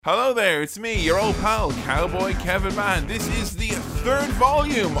Hello there, it's me, your old pal, Cowboy Kevin Mann. This is the third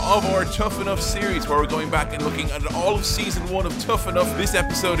volume of our Tough Enough series, where we're going back and looking at all of Season 1 of Tough Enough. This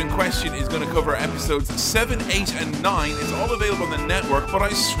episode in question is going to cover episodes 7, 8, and 9. It's all available on the network, but I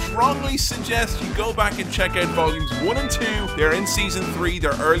strongly suggest you go back and check out Volumes 1 and 2. They're in Season 3,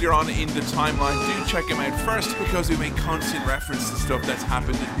 they're earlier on in the timeline. Do check them out first, because we make constant reference to stuff that's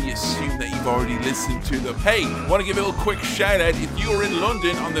happened and we assume that you've already listened to them. Hey, want to give a little quick shout out. If you are in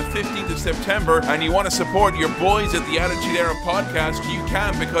London on the 15th of September and you want to support your boys at the Attitude Era podcast, you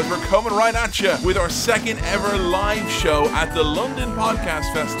can, because we're coming right at you with our second ever live show at the London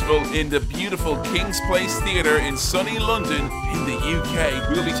Podcast Festival in the beautiful King's Place Theatre in sunny London in the UK.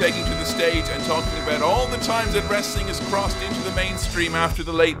 We'll be taking to the stage and talking about all the times that wrestling has crossed into the mainstream after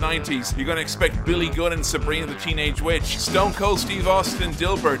the late 90s. You're going to expect Billy Gunn and Sabrina the Teenage Witch, Stone Cold Steve Austin and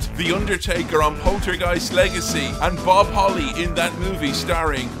Dilbert, The Undertaker on Poltergeist Legacy, and Bob Holly in that movie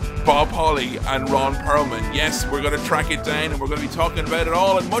starring Bob Holly and Ron Perlman. Yes, we're going to track it down and we're going to be talking about it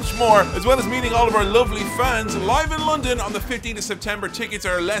all and much more, as well as meeting all of our lovely fans live in London on the 15th of September. Tickets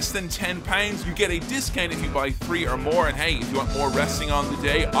are less than £10. You get a discount if you buy 3 or more. And hey, if you want more wrestling on the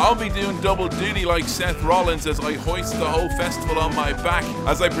day, I'll be doing double duty like Seth Rollins as I hoist the whole festival on my back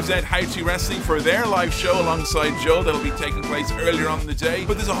as I present How to Wrestling for their live show alongside Joe that'll be taking place earlier on in the day.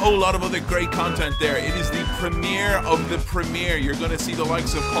 But there's a whole lot of other great content there. It is the premiere of the premiere. You're going to see the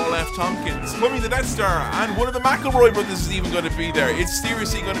likes of Paul F. Tompkins, Plummy the Death Star, and one of the McElroy brothers is even going to be there. It's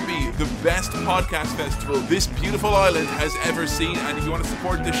seriously going to be the best podcast festival this beautiful island has ever seen. And if you want to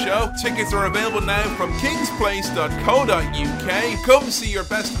support the show, tickets are available now from kingsplace.co.uk. Come see your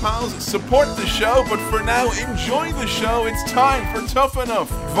best pals, support the show, but for now, enjoy the show. It's time for Tough Enough,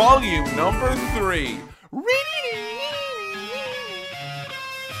 volume number 3.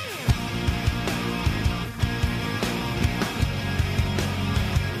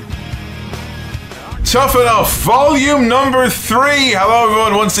 Tough Enough, volume number 3. Hello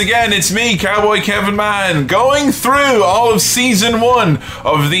everyone, once again, it's me, Cowboy Kevin Mann, going through all of Season 1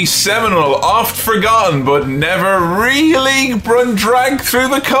 of the seminal, oft-forgotten, but never really dragged through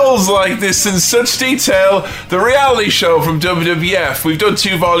the coals like this in such detail, the reality show from WWF. We've done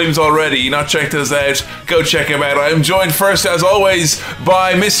 2 volumes already. You've not checked us out, go check them out. I am joined first, as always,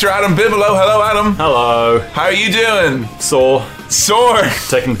 by Mr. Adam Bigelow. Hello, Adam. Hello. How are you doing? Sore.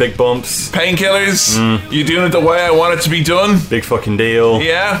 Taking big bumps. Painkillers. You doing it the way I want it to be done? Big fucking deal.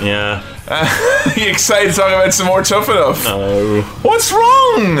 Yeah? You excited to talk about some more Tough Enough? No. What's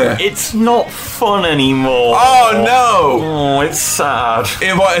wrong? It's not fun anymore. Oh no. Oh, it's sad.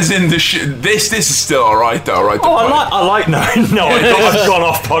 What is in the this is still alright though, right? Oh, I like no, I've gone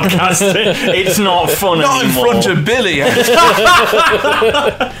off podcasting. It's not fun not anymore. Not in front of Billy. I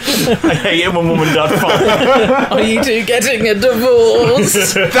hate it when mum and dad fight. Are you two getting a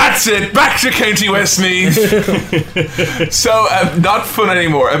divorce? That's it. Back to County Westmeath. So, not fun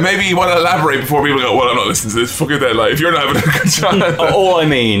anymore. Maybe you want to elaborate before people go, well, I'm not listening to this. Fuck it then. Like, if you're not having a good time. All I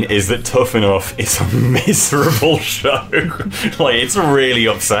mean is that Tough Enough is a miserable show. Like, it's really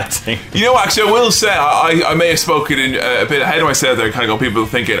upsetting. You know what, actually, I will say, I may have spoken in a bit ahead of myself there, kind of got people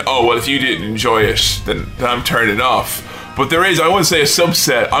thinking, oh, well, if you didn't enjoy it, then I'm turning off. But there is, I wouldn't say a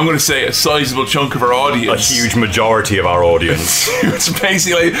subset, I'm going to say a sizable chunk of our audience. A huge majority of our audience. It's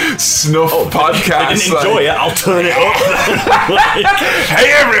basically snuff podcasts. They didn't enjoy it, I'll turn it up.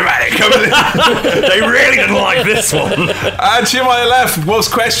 Hey everybody, come in. They really didn't like this one. And to my left,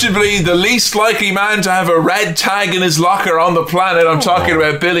 most questionably the least likely man to have a red tag in his locker on the planet. I'm talking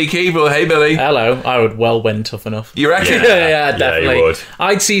about Billy Keeble. Hey Billy. Hello, I would well win Tough Enough. You reckon? Yeah, definitely. Yeah, you would.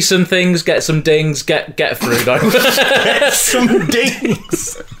 I'd see some things, get some dings, get through though. Some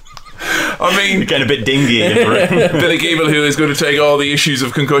dings. I mean, you're getting a bit dingy. Billy Keeble, who is going to take all the issues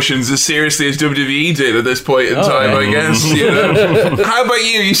of concussions as seriously as WWE did at this point in time, I guess. You know. How about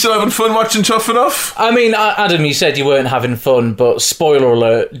you? You still having fun watching Tough Enough? I mean, Adam, you said you weren't having fun, but spoiler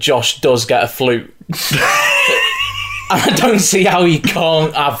alert: Josh does get a flute. I don't see how he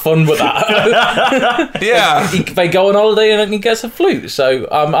can't have fun with that. Yeah, they go on holiday and he gets a flute. So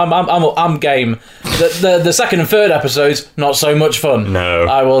I'm game. The second and third episodes, not so much fun. No,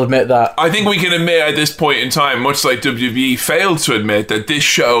 I will admit that. I think we can admit at this point in time, much like WWE failed to admit, that this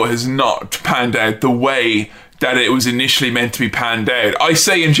show has not panned out the way that it was initially meant to be panned out. I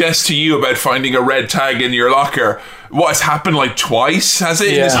say in jest to you about finding a red tag in your locker. What has happened like twice, has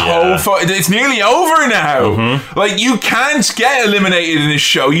it? Yeah. This whole it's nearly over now. Like, you can't get eliminated in this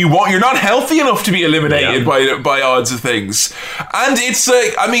show. You're not healthy enough to be eliminated by odds of things. And it's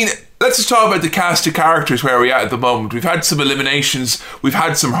like, I mean, let's just talk about the cast of characters where we're at the moment. We've had some eliminations, we've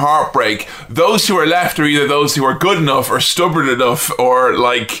had some heartbreak. Those who are left are either those who are good enough or stubborn enough or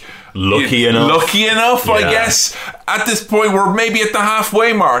like lucky enough, I guess. At this point, we're maybe at the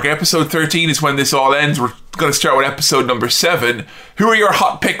halfway mark. Episode 13 is when this all ends. We're going to start with episode number 7. Who are your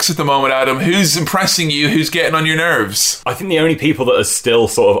hot picks at the moment, Adam? Who's impressing you? Who's getting on your nerves? I think the only people that are still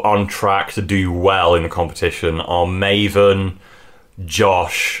sort of on track to do well in the competition are Maven,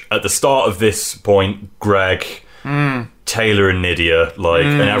 Josh. At the start of this point, Greg, Taylor and Nydia,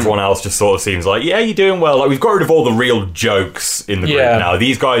 and everyone else just sort of seems like, yeah, you're doing well. Like, we've got rid of all the real jokes in the group now.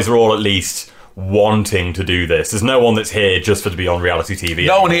 These guys are all at least wanting to do this. There's no one that's here just to be on reality TV.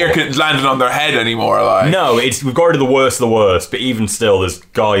 No one here could land it on their head anymore. Like. No, we've got rid of the worst of the worst, but even still, there's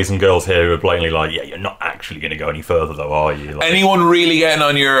guys and girls here who are blatantly like, yeah, you're not actually going to go any further, though, are you? Like, anyone really getting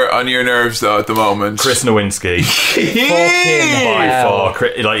on your nerves, though, at the moment? Chris Nowinski. By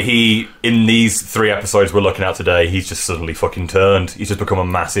far. Like, he, in these 3 episodes we're looking at today, he's just suddenly fucking turned. He's just become a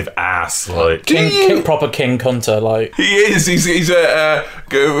massive ass. Like, proper king cunter, like. He is. He's a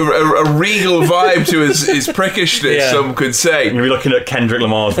regal vibe to his prickishness, some could say. You'll be looking at Kendrick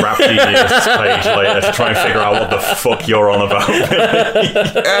Lamar's Rap Genius page later to try and figure out what the fuck you're on about.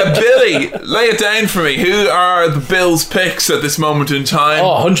 Billy, lay it down for me. Who are the Bills' picks at this moment in time?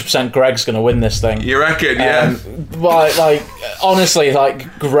 Oh, 100% Greg's going to win this thing. You reckon, yeah? Honestly,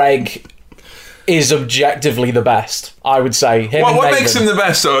 Greg is objectively the best, I would say. What makes him the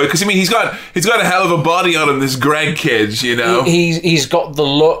best, though? Because, I mean, he's got a hell of a body on him, this Greg kid, you know? He's got the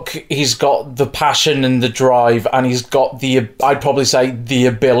look, he's got the passion and the drive, and he's got I'd probably say, the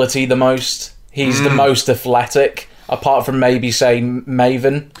ability the most. He's the most athletic, apart from maybe, say,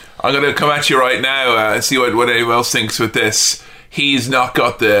 Maven. I'm going to come at you right now, see what anyone else thinks with this. He's not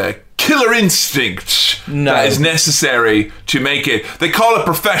got the killer instinct that is necessary to make it. They call it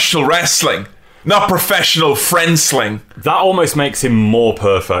professional wrestling. Not professional friendsling. That almost makes him more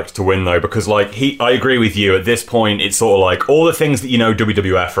perfect to win, though, because, I agree with you. At this point, it's sort of like all the things that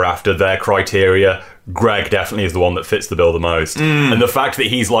WWF are after, their criteria, Greg definitely is the one that fits the bill the most. And the fact that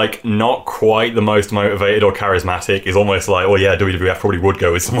he's, not quite the most motivated or charismatic is almost like, well, yeah, WWF probably would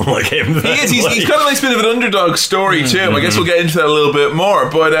go with someone like him. He is. He's got a nice bit of an underdog story, too. I guess we'll get into that a little bit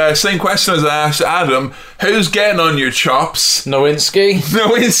more. But same question as I asked Adam. Who's getting on your chops? Nowinski.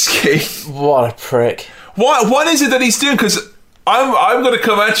 What a prick. What is it that he's doing? Because I'm going to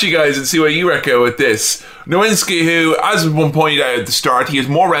come at you guys and see what you reckon with this. Nowinski, who, as one pointed out at the start, he has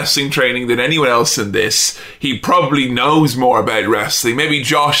more wrestling training than anyone else in this. He probably knows more about wrestling. Maybe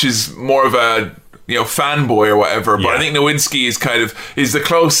Josh is more of a fanboy or whatever, but I think Nowinski is the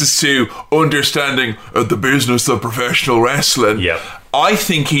closest to understanding the business of professional wrestling. Yep. I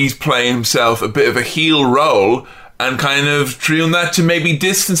think he's playing himself a bit of a heel role and kind of doing that to maybe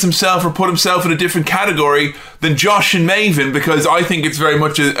distance himself or put himself in a different category than Josh and Maven, because I think it's very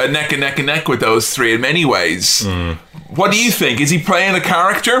much a neck and neck and neck with those 3 in many ways. What do you think? Is he playing a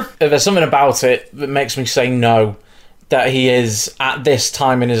character? There's something about it that makes me say no, that he is, at this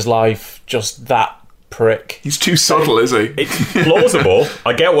time in his life, just that prick. He's too subtle, is he? It's plausible.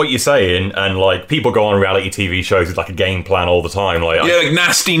 I get what you're saying, and people go on reality TV shows with a game plan all the time. Like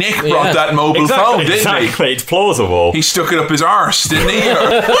Nasty Nick brought that mobile phone, didn't he? Exactly, it's plausible. He stuck it up his arse, didn't he?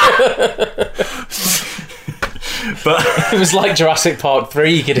 But it was like Jurassic Park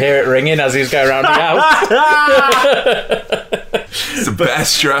 3. You could hear it ringing as he was going around the house. It's the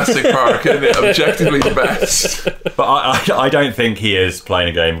best Jurassic Park, isn't it? Objectively the best. But I don't think he is playing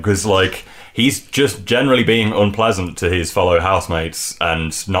a game, because he's just generally being unpleasant to his fellow housemates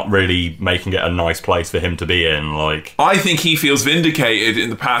and not really making it a nice place for him to be in. I think he feels vindicated in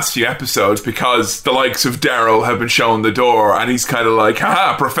the past few episodes because the likes of Daryl have been shown the door, and he's kind of like,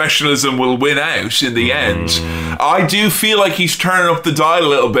 haha, professionalism will win out in the end. I do feel like he's turning up the dial a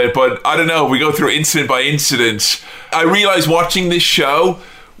little bit, but I don't know, we go through incident by incident. I realise watching this show,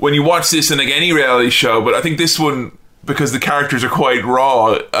 when you watch this in any reality show, but I think this one, because the characters are quite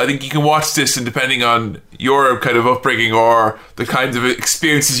raw, I think you can watch this, and depending on your kind of upbringing or the kinds of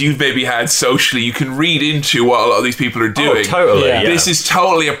experiences you've maybe had socially, you can read into what a lot of these people are doing. Oh, totally. Yeah. This is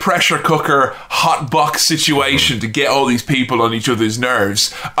totally a pressure cooker, hot box situation to get all these people on each other's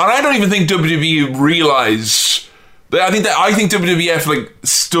nerves. And I don't even think WWE realised... I think WWF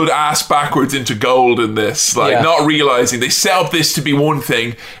stood ass backwards into gold in this, not realising they set up this to be one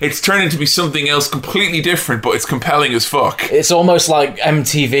thing. It's turned into be something else completely different, but it's compelling as fuck. It's almost like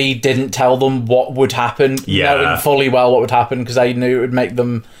MTV didn't tell them what would happen, knowing fully well what would happen, because they knew it would make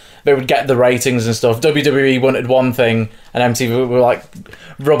them they would get the ratings and stuff. WWE wanted one thing, and MTV were like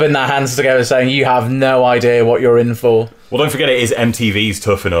rubbing their hands together saying, you have no idea what you're in for. Well, don't forget it is MTV's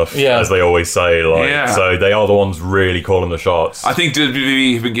Tough Enough, Yeah. as they always say. Like, Yeah. So they are the ones really calling the shots. I think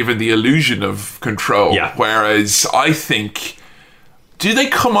WWE have been given the illusion of control, Yeah. whereas I think... Do they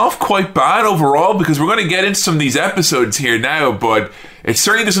come off quite bad overall? Because we're going to get into some of these episodes here now, but it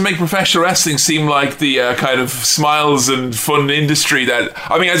certainly doesn't make professional wrestling seem like the kind of smiles and fun industry that...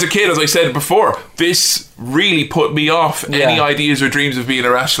 I mean, as a kid, as I said before, this really put me off any ideas or dreams of being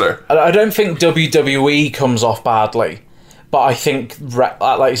a wrestler. I don't think WWE comes off badly, but I think,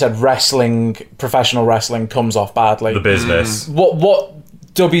 like you said, professional wrestling comes off badly. The business. What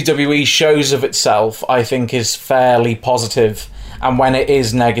WWE shows of itself, I think, is fairly positive. And when it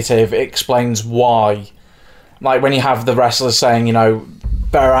is negative, it explains why. Like when you have the wrestlers saying, you know,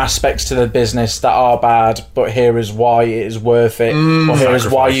 there are aspects to the business that are bad, but here is why it is worth it, or here is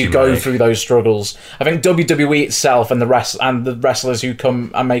why you go through those struggles. I think WWE itself and the wrestlers who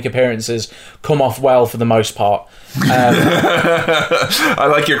come and make appearances come off well for the most part. I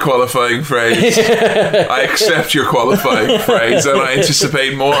like your qualifying phrase. I accept your qualifying phrase, and I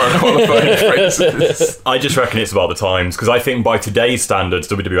anticipate more qualifying phrases. I just reckon it's about the times, because I think by today's standards,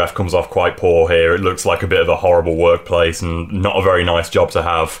 WWF comes off quite poor here. It looks like a bit of a horrible workplace and not a very nice job to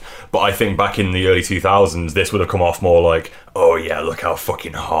have. But I think back in the early 2000s, this would have come off more like, oh yeah, look how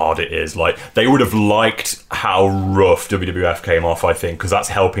fucking hard it is. Like, they would have liked how rough WWF came off, I think, because that's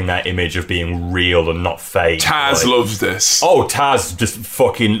helping their image of being real and not fake. Taz like, loves this. Oh, Taz just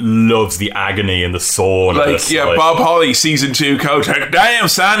fucking loves the agony and the soreness. Bob Holly, season 2 coach. Damn,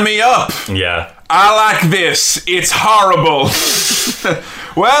 sign me up. Yeah. I like this. It's horrible.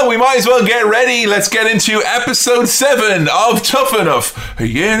 Well, we might as well get ready. Let's get into episode 7 of Tough Enough.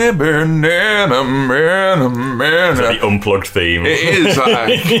 The unplugged theme. It is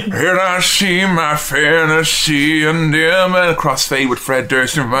like, here I see my fantasy and dim and crossfade with Fred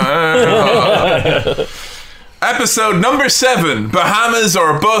Durst and mine. Episode number 7, Bahamas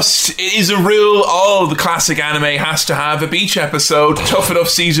or Bust. It is a rule all the classic anime has to have a beach episode. Tough Enough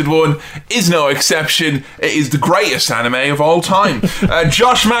Season 1 is no exception. It is the greatest anime of all time.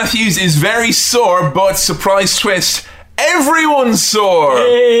 Josh Matthews is very sore, but surprise twist, everyone's sore.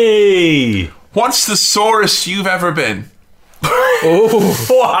 Hey! What's the sorest you've ever been? Ooh,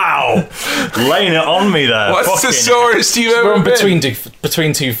 wow! Laying it on me there. What's the sorest you've ever been?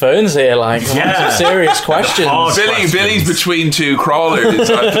 between two ferns here, like some serious questions. Billy's between two crawlers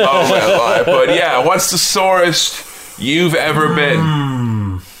at the moment, but yeah, what's the sorest you've ever been?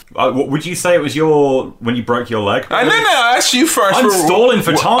 Would you say it was when you broke your leg? No, I asked you first. I'm stalling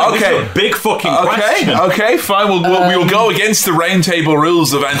for time. Okay. This is a big fucking question. Okay, fine. We'll go against the round table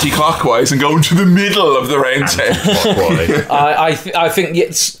rules of anti-clockwise and go into the middle of the round table. I think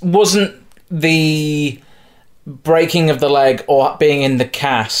it wasn't the breaking of the leg or being in the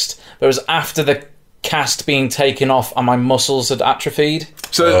cast, but it was after the cast being taken off and my muscles had atrophied.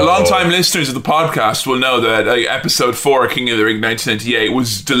 So long-time listeners of the podcast will know that episode 4 King of the Ring 1998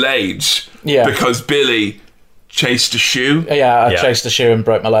 was delayed because Billy chased a shoe. Yeah, I chased a shoe and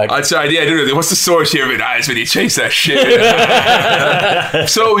broke my leg. What's the source here of it? It's when you chase that shoe.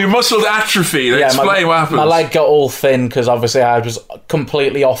 So your muscle atrophied. Explain what happened. My leg got all thin because obviously I was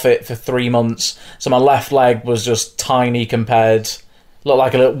completely off it for 3 months. So my left leg was just tiny compared... Looked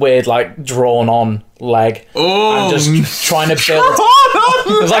like a little weird, like, drawn-on leg. Oh, and just trying to build...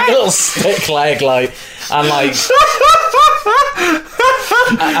 It was like a little stick leg, like... And, like...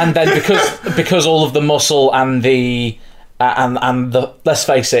 and then because all of the muscle and the... and the, let's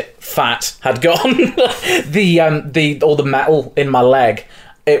face it, fat had gone, all the metal in my leg,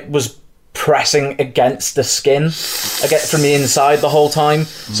 it was pressing against the skin from the inside the whole time.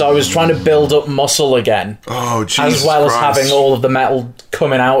 So I was trying to build up muscle again. Oh, Jesus as well Christ. as having all of the metal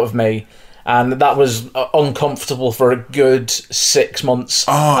coming out of me. And that was uncomfortable for a good 6 months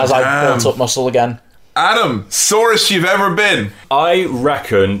as I built up muscle again. Adam, sorest you've ever been? I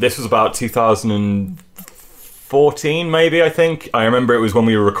reckon this was about 2014, maybe, I think. I remember it was when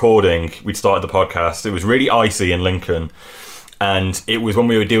we were recording. We'd started the podcast. It was really icy in Lincoln. And it was when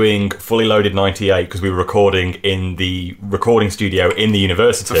we were doing Fully Loaded 98, because we were recording in the recording studio in the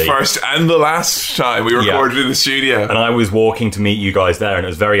university. The first and the last time we recorded in the studio. And I was walking to meet you guys there, and it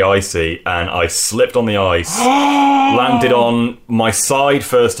was very icy, and I slipped on the ice, landed on my side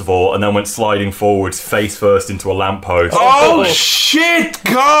first of all, and then went sliding forwards face first into a lamppost. Oh, shit,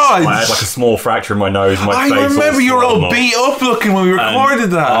 God! I had like a small fracture in my nose, and my face. I remember you were all beat up looking when we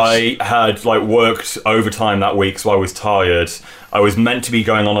recorded that. I had like worked overtime that week, so I was tired. I was meant to be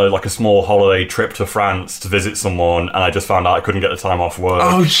going on a small holiday trip to France to visit someone, and I just found out I couldn't get the time off work.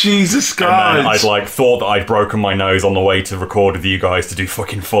 Oh, Jesus God. And then I'd thought that I'd broken my nose on the way to record with you guys to do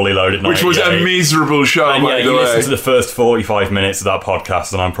fucking Fully Loaded 98. Which was a miserable show, and by the you way. listen to the first 45 minutes of that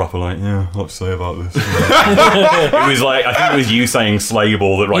podcast, and I'm proper what to say about this? It was I think it was you saying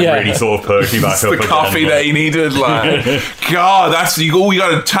Slayball that really sort of perked me back up. The coffee that he needed, God, that's we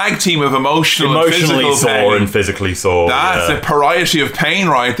got a tag team of emotionally and physical sore pain. and physically sore. That's a variety of pain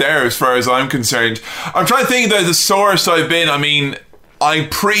right there, as far as I'm concerned. I'm trying to think that the sorest I've been. I mean, I'm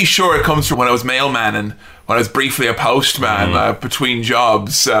pretty sure it comes from when I was mailmanning. When I was briefly a postman between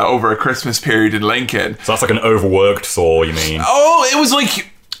jobs over a Christmas period in Lincoln. So that's like an overworked sore, you mean? Oh, it was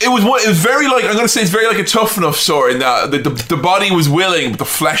very I'm going to say it's very like a Tough Enough sore in that the body was willing, but the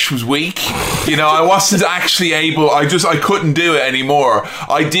flesh was weak. I wasn't actually able, I couldn't do it anymore.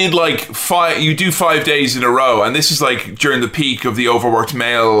 I did you do 5 days in a row, and this is during the peak of the overworked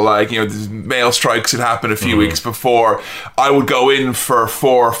mail, the mail strikes had happened a few weeks before. I would go in for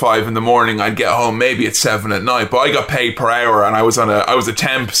 4 or 5 in the morning, I'd get home maybe at 7 at night, but I got paid per hour, and I was a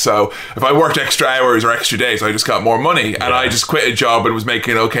temp, so if I worked extra hours or extra days, I just got more money, and I just quit a job and was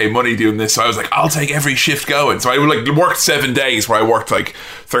making okay money doing this, so I was I'll take every shift going. So I would worked 7 days where I worked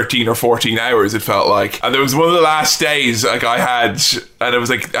 13 or 14 hours, it felt like. And there was one of the last days I had, and it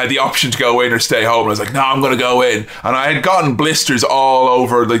was I had the option to go in or stay home, and I was no, I'm gonna go in. And I had gotten blisters all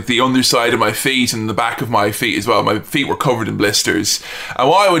over the underside of my feet and the back of my feet as well. My feet were covered in blisters, and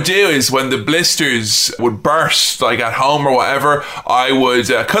what I would do is when the blisters would burst at home or whatever, I would,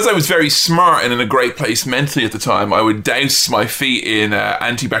 because I was very smart and in a great place mentally at the time, I would douse my feet in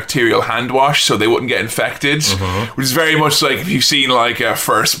antibacterial hand wash so they wouldn't get infected, which is very much if you've seen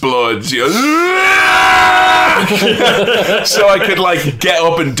First Blood, so I could get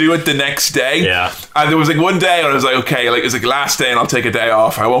up and do it the next day. And there was one day and I was okay, it was last day and I'll take a day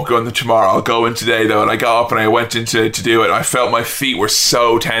off, I won't go in tomorrow, I'll go in today though. And I got up and I went in to do it, and I felt my feet were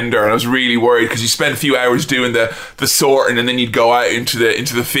so tender, and I was really worried because you spend a few hours doing the sorting, and then you'd go out into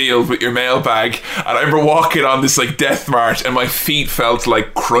the field with your mailbag. And I remember walking on this death march, and my feet felt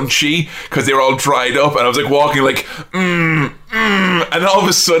crunchy because they were all dried up, and I was walking and all of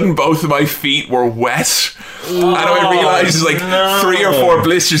a sudden both of my feet were wet. And I realised 3 or 4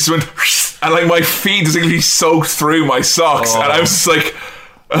 blisters went and my feet just soaked through my socks, and I was just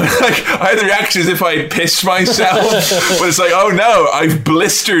I had the reaction as if I had pissed myself, but it's oh no, I've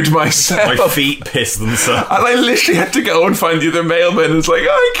blistered myself. My feet pissed themselves. And I literally had to go and find the other mailman, and it's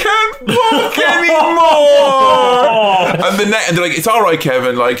I can't walk anymore. And they're it's alright,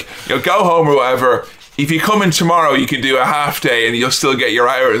 Kevin, go home or whatever. If you come in tomorrow, you can do a half day and you'll still get your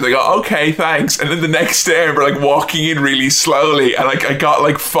hours. I go, okay, thanks. And then the next day, I remember walking in really slowly, and I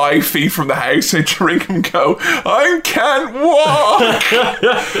got 5 feet from the house, and I ring and go, I can't walk.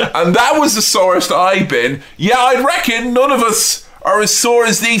 And that was the sorest I've been. Yeah, I'd reckon none of us are as sore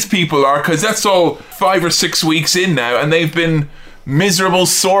as these people are, because that's all 5 or 6 weeks in now, and they've been miserable,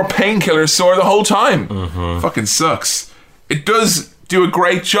 sore, painkiller sore the whole time. Fucking sucks. It does do a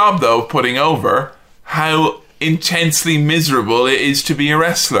great job, though, putting over how intensely miserable it is to be a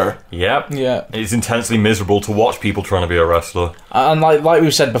wrestler. Yep. Yeah. It's intensely miserable to watch people trying to be a wrestler. And like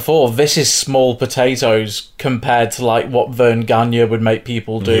we've said before, this is small potatoes compared to what Vern Gagne would make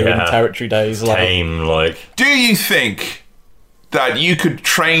people do in territory days. Tame, Do you think that you could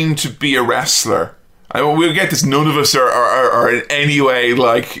train to be a wrestler? We'll get this. None of us are in any way in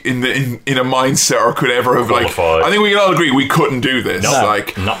a mindset or could ever have qualified. I think we can all agree we couldn't do this. No.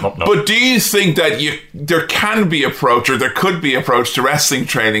 But do you think that there can be approach, or there could be approach to wrestling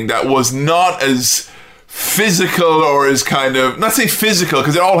training that was not as physical, or as not say physical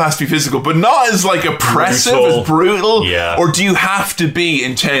because it all has to be physical, but not as oppressive, as brutal? Yeah. Or do you have to be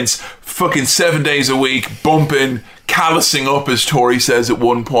intense, fucking 7 days a week, bumping, callousing up, as Tori says at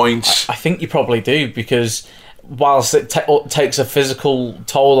one point? I think you probably do, because whilst it takes a physical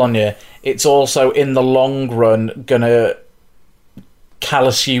toll on you, it's also in the long run gonna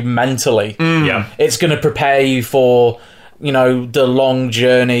callous you mentally. Yeah, it's gonna prepare you for the long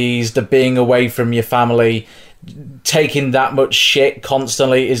journeys, the being away from your family. Taking that much shit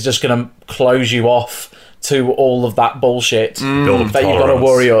constantly is just gonna close you off to all of that bullshit that you've got to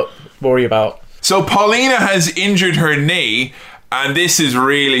worry about. So Paulina has injured her knee, and this is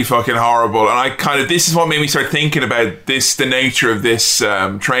really fucking horrible. And this is what made me start thinking about this, the nature of this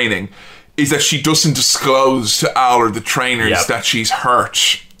training, is that she doesn't disclose to Al or the trainers that she's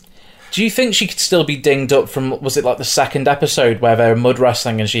hurt. Do you think she could still be dinged up from, was it the second episode where they were mud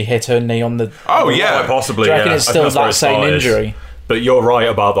wrestling and she hit her knee on the... Oh, yeah. Possibly, Do you reckon it's still that same injury? But you're right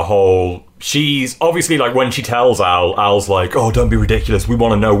about the whole... she's obviously like, when she tells Al's like, oh, don't be ridiculous, we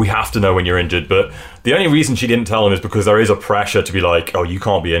want to know, we have to know when you're injured. But the only reason she didn't tell him is because there is a pressure to be like, oh, you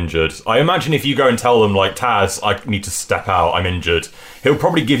can't be injured. I imagine if you go and tell them like, Taz, I need to step out, I'm injured, he'll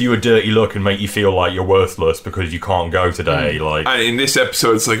probably give you a dirty look and make you feel like you're worthless because you can't go today. Like, and in this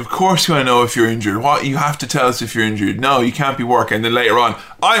episode, it's like, of course you want to know if you're injured. What? You have to tell us if you're injured. No, you can't be working. And then later on,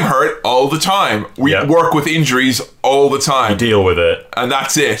 I'm hurt all the time. We work with injuries all the time. You deal with it. And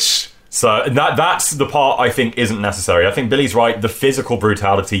that's it. So that's the part I think isn't necessary. I think Billy's right. The physical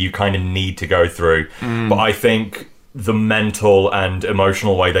brutality you kind of need to go through. But I think the mental and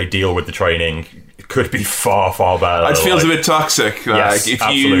emotional way they deal with the training could be far, far better. It feels a bit toxic. Like, yes, if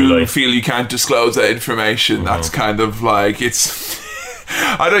absolutely. you feel you can't disclose that information, that's kind of like, it's...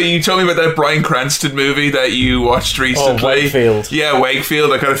 I don't know, you told me about that Bryan Cranston movie that you watched recently. Oh, Wakefield. Yeah,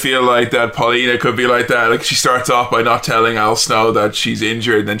 Wakefield. I kind of feel like that Paulina could be like that. Like, she starts off by not telling Al Snow that she's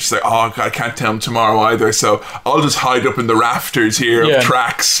injured, and then she's like, oh, God, I can't tell him tomorrow either, so I'll just hide up in the rafters here of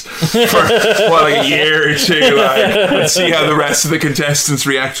tracks for like a year or two, and see how the rest of the contestants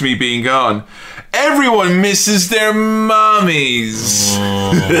react to me being gone. Everyone misses their mommies.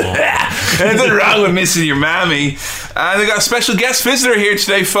 There's nothing wrong with missing your mommy. And we got a special guest visitor here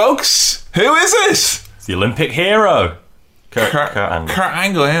today, folks. Who is it? It's the Olympic hero. Kurt Angle. Kurt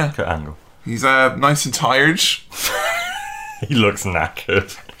Angle, yeah. Kurt Angle. He's nice and tired. He looks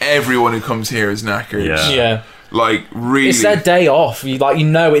knackered. Everyone who comes here is knackered. Yeah. Like, really. It's their day off. You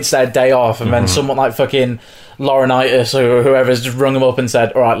know it's their day off, and then someone like fucking Laurinaitis or whoever's just rung them up and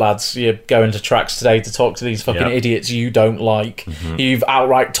said, all right, lads, you're going to tracks today to talk to these fucking idiots you don't like. You've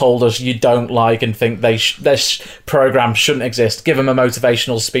outright told us you don't like and think this program shouldn't exist. Give them a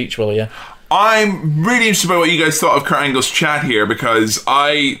motivational speech, will you? I'm really interested by what you guys thought of Kurt Angle's chat here, because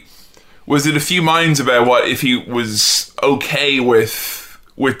I was in a few minds about what if he was okay with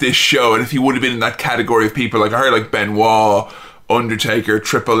this show, and if he would have been in that category of people. Like, I heard like Benoit, Undertaker,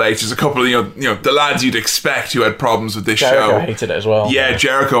 Triple H. There's a couple of you know the lads you'd expect who had problems with this Jericho show. hated it as well. Yeah,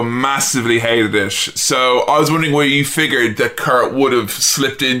 Jericho massively hated it. So I was wondering where you figured that Kurt would have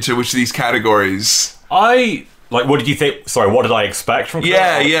slipped into which of these categories. What did you think? Sorry, what did I expect from Kurt?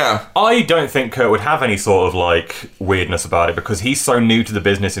 Yeah. I don't think Kurt would have any sort of, like, weirdness about it, because he's so new to the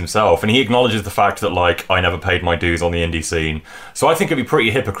business himself, and he acknowledges the fact that, like, I never paid my dues on the indie scene. So I think it'd be pretty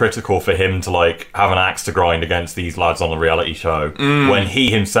hypocritical for him to, like, have an axe to grind against these lads on the reality show when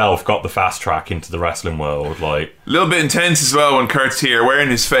he himself got the fast track into the wrestling world. Like, a little bit intense as well when Kurt's here wearing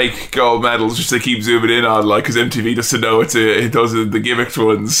his fake gold medals, which they keep zooming in on, like, because MTV doesn't know it does the gimmicked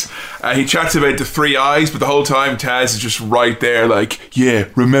ones. He chats about the 3 eyes, but the whole time Taz is just right there, like, yeah,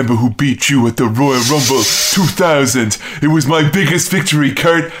 remember who beat you at the Royal Rumble 2000? It was my biggest victory,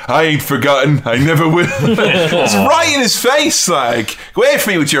 Kurt. I ain't forgotten. I never will. It's right in his face, like, go away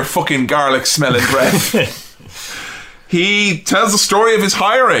from me with your fucking garlic smelling breath. He tells the story of his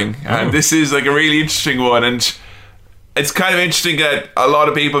hiring, and this is like a really interesting one, and it's kind of interesting that a lot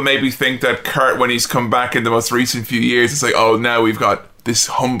of people maybe think that Kurt, when he's come back in the most recent few years, it's like, oh, now we've got this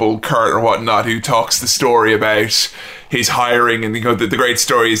humble Kurt or whatnot who talks the story about his hiring. And the great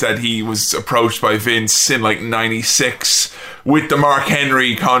story is that he was approached by Vince in like 96 with the Mark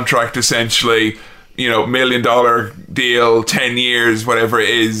Henry contract, essentially, $1 million deal, 10 years, whatever it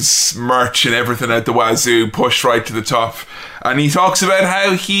is, merch and everything at the wazoo, pushed right to the top. And he talks about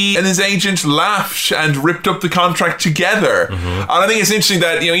how he and his agent laughed and ripped up the contract together. And I think it's interesting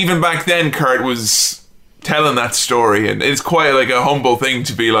that, even back then, Kurt was telling that story, and it's quite like a humble thing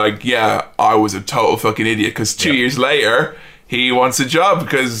to be like, yeah, I was a total fucking idiot, because 2 years later he wants a job.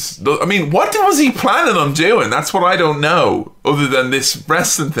 Because what was he planning on doing? That's what I don't know, other than this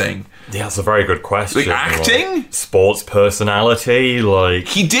wrestling thing. Yeah, that's a very good question. Like, acting? Like, sports personality, like...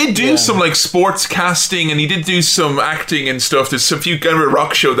 He did do some, like, sports casting, and he did do some acting and stuff. There's some few kind of a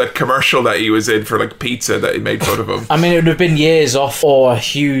rock show, that commercial that he was in for, like, pizza that he made fun of him. I mean, it would have been years off or a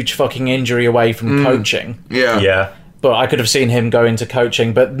huge fucking injury away from coaching. Yeah. But I could have seen him go into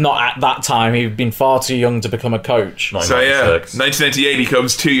coaching, but not at that time. He'd been far too young to become a coach. So, yeah, 1998, he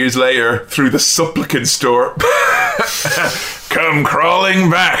comes 2 years later through the supplicant store. Come crawling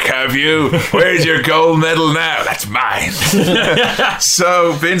back, have you? Where's your gold medal now? That's mine.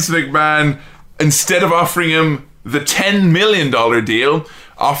 So Vince McMahon, instead of offering him the $10 million deal,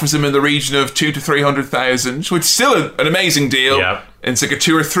 offers him in the region of $200,000 to $300,000, which is still an amazing deal. Yep. And it's like a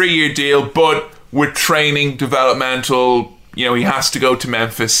 2 or 3 year deal, but with training, developmental. He has to go to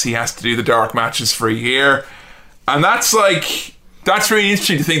Memphis. He has to do the dark matches for a year. And that's really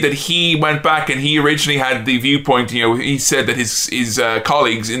interesting to think that he went back, and he originally had the viewpoint, he said that his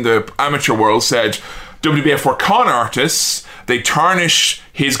colleagues in the amateur world said WWF were con artists, they tarnish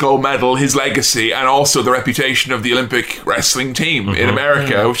his gold medal, his legacy, and also the reputation of the Olympic wrestling team in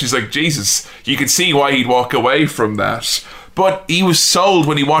America, which is like, Jesus, you can see why he'd walk away from that. But he was sold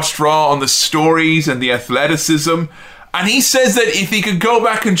when he watched Raw on the stories and the athleticism. And he says that if he could go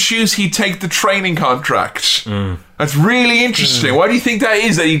back and choose, he'd take the training contract. That's really interesting. Why do you think that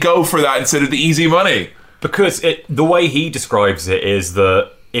is, that he'd go for that instead of the easy money? Because the way he describes it is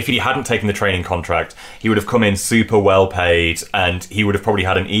that if he hadn't taken the training contract, he would have come in super well paid, and he would have probably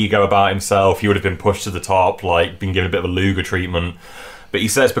had an ego about himself. He would have been pushed to the top, like been given a bit of a Luger treatment. But he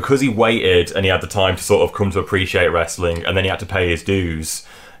says because he waited and he had the time to sort of come to appreciate wrestling, and then he had to pay his dues,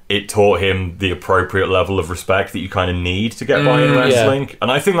 it taught him the appropriate level of respect that you kind of need to get by in wrestling. Yeah. And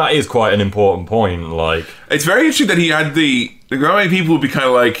I think that is quite an important point. Like, it's very interesting that he had how many people would be kind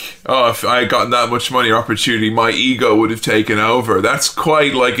of like, oh, if I had gotten that much money or opportunity, my ego would have taken over. That's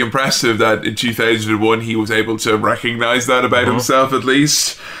quite like impressive that in 2001 he was able to recognize that about himself, at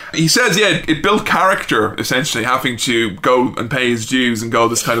least. He says, yeah, it built character, essentially, having to go and pay his dues and go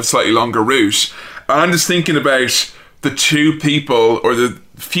this kind of slightly longer route. And I'm just thinking about the two people, or the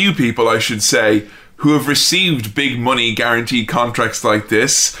few people, I should say, who have received big money guaranteed contracts like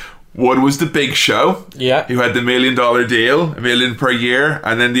this. One was the Big Show, who had the $1 million deal, $1 million per year,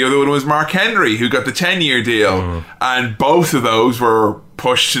 and then the other one was Mark Henry, who got the 10-year deal. And both of those were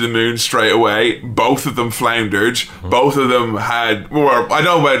pushed to the moon straight away. Both of them floundered. Both of them had, well, I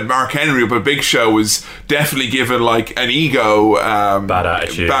know about Mark Henry, but Big Show was definitely given like an ego, bad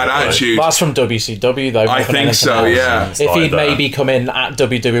attitude. That's from WCW though. I think so, yeah. If he'd maybe come in at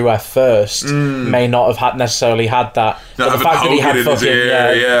WWF first, may not have necessarily had that. But the fact that he had fucking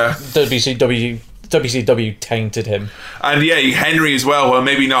WCW tainted him. And Henry as well, while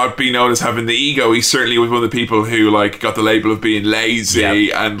maybe not be known as having the ego, he certainly was one of the people who like got the label of being lazy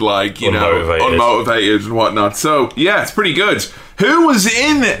and like, unmotivated and whatnot. So it's pretty good. Who was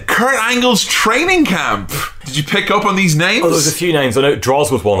in Kurt Angle's training camp? Did you pick up on these names? Oh, there was a few names. I know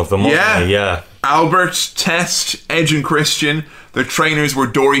Droz was one of them, wasn't he? Yeah. Albert, Test, Edge and Christian. Their trainers were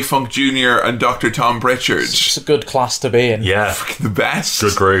Dory Funk Jr. and Dr. Tom Pritchard. It's a good class to be in. Yeah. The best.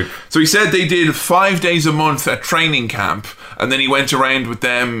 Good group. So he said they did 5 days a month at training camp, and then he went around with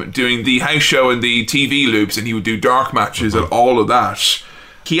them doing the house show and the TV loops, and he would do dark matches and all of that.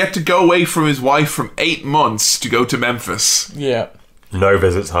 He had to go away from his wife from 8 months to go to Memphis. Yeah. No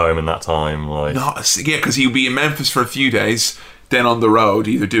visits home in that time. Because he would be in Memphis for a few days, then on the road,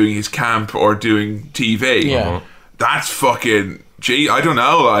 either doing his camp or doing TV. Yeah. That's fucking... I don't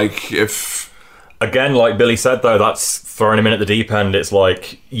know, like, if... Again, like Billy said, though, that's throwing him in at the deep end. It's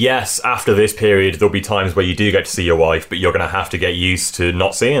like, yes, after this period, there'll be times where you do get to see your wife, but you're going to have to get used to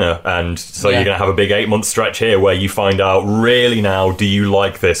not seeing her. And so you're going to have a big 8-month stretch here where you find out, really now, do you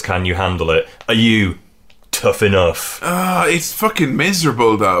like this? Can you handle it? Are you tough enough? It's fucking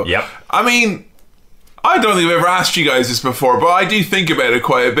miserable, though. Yep. I mean... I don't think I've ever asked you guys this before, but I do think about it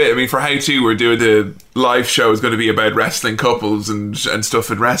quite a bit. I mean, for How To, we're doing the live show is going to be about wrestling couples and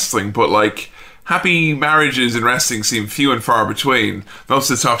stuff in wrestling, but like, happy marriages in wrestling seem few and far between. Most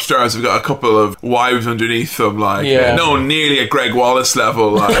of the top stars have got a couple of wives underneath them, like, no one nearly at Greg Wallace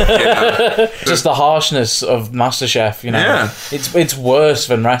level, like, Just the harshness of MasterChef, it's worse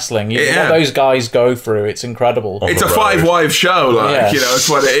than wrestling. What those guys go through, it's incredible. It's a 5-wife show, like, it's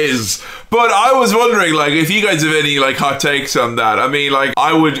what it is. But I was wondering, like, if you guys have any, like, hot takes on that. I mean, like,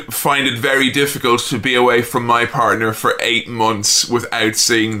 I would find it very difficult to be away from my partner for 8 months without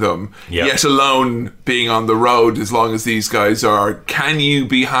seeing them, yet alone being on the road as long as these guys are. Can you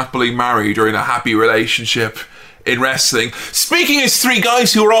be happily married or in a happy relationship in wrestling? Speaking as 3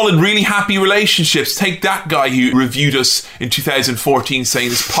 guys who are all in really happy relationships, take that guy who reviewed us in 2014 saying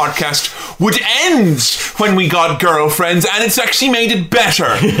this podcast would end when we got girlfriends, and it's actually made it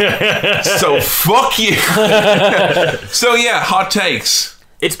better. So fuck you. So hot takes.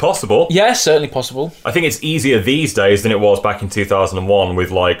 It's possible. Yeah, certainly possible. I think it's easier these days than it was back in 2001 with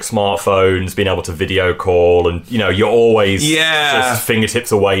like smartphones, being able to video call, and you're always just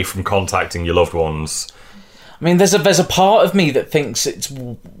fingertips away from contacting your loved ones. I mean, there's a part of me that thinks it's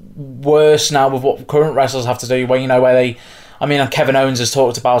worse now with what current wrestlers have to do. Where where they, I mean, Kevin Owens has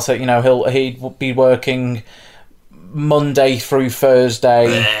talked about it. He'd be working Monday through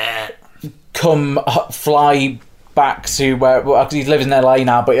Thursday, fly back to where he lives in LA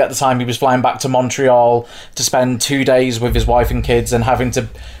now, but at the time he was flying back to Montreal to spend 2 days with his wife and kids, and having to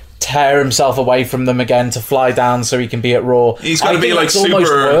tear himself away from them again to fly down so he can be at Raw. He's got to be like super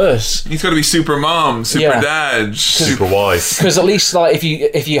worse. He's got to be super mom, super dad, super wife. Because at least like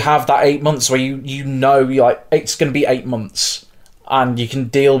if you have that 8 months where you're like, it's going to be 8 months and you can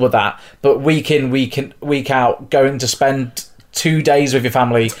deal with that, but week in week out going to spend 2 days with your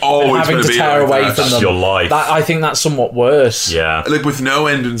family Oh, and it's having gonna to be tear like away that. from That's them. your life. I think that's somewhat worse. Yeah. Like with no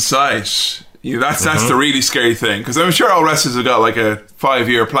end in sight. That's the really scary thing, because I'm sure all wrestlers have got like a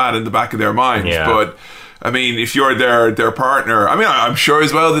 5-year plan in the back of their minds. Yeah. But I mean, if you're their partner, I mean, I'm sure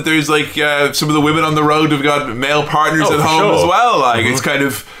as well that there's like some of the women on the road have got male partners Oh, at for home sure. as well. Like it's kind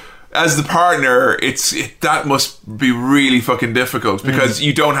of, as the partner, that must be really fucking difficult, because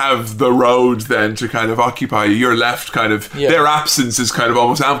you don't have the road then to kind of occupy you. You're left kind of, their absence is kind of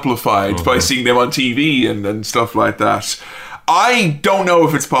almost amplified by seeing them on TV and stuff like that. I don't know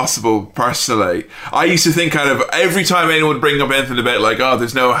if it's possible, personally. I used to think kind of every time anyone would bring up anything about like, oh,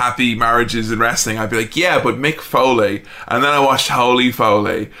 there's no happy marriages in wrestling, I'd be like, yeah, but Mick Foley. And then I watched Holy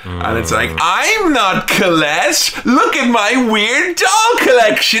Foley. And it's like, I'm not Colette. Look at my weird doll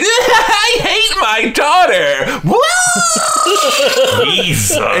collection. I hate my daughter.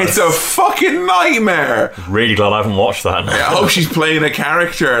 Jesus. It's a fucking nightmare. Really glad I haven't watched that now. I hope she's playing a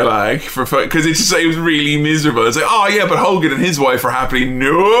character, like, because it's just like, it was really miserable. It's like, oh yeah, but Hogan and his wife are happy.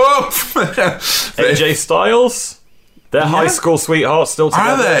 Nope. AJ Styles? They're high school sweethearts still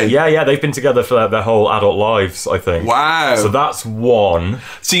together. Are they? Yeah, they've been together for their whole adult lives, I think. Wow. So that's one.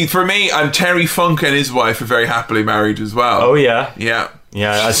 See, for me, Terry Funk and his wife are very happily married as well. Oh, yeah. Yeah.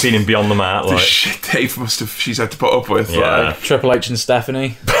 Yeah, I've seen him Beyond the Mat. The Like, shit Dave she's had to put up with. Yeah. Like. Triple H and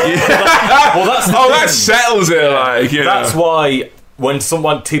Stephanie. well, that's the That thing. settles it, like, you That's know. why when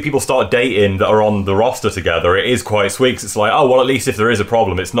two people start dating that are on the roster together, it is quite sweet, 'cause it's like, oh, well, at least if there is a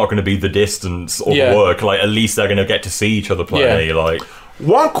problem, it's not going to be the distance or the work. Like, at least they're going to get to see each other plenty. Like,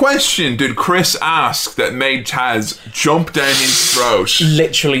 What question did Chris ask that made Taz jump down his throat?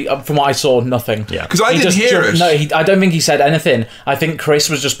 Literally, from what I saw, nothing. Yeah. Because I He didn't just hear jumped- it. No, I don't think he said anything. I think Chris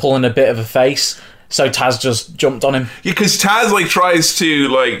was just pulling a bit of a face, so Taz just jumped on him. Yeah, because Taz like tries to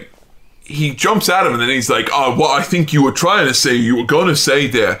like, he jumps at him and then he's like, oh, what I think you were trying to say, you were gonna say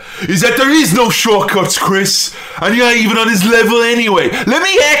there, is that there is no shortcuts, Chris, and you're not even on his level anyway. Let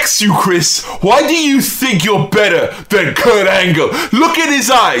me ask you, Chris, why do you think you're better than Kurt Angle? Look at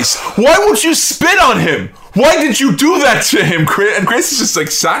his eyes. Why won't you spit on him? Why did you do that to him, Chris? And Chris is just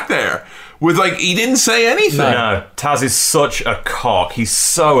like sat there with like, he didn't say anything. no, Taz is such a cock. He's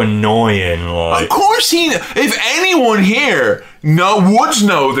so annoying. Like, Of course if anyone here would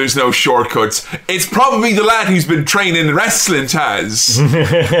know there's no shortcuts, it's probably the lad who's been training in wrestling, Taz.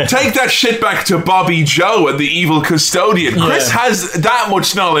 Take that shit back to Bobby Joe and the evil custodian. Chris has that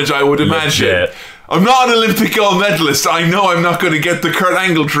much knowledge, I would imagine. Legit. I'm not an Olympic gold medalist. I know I'm not going to get the Kurt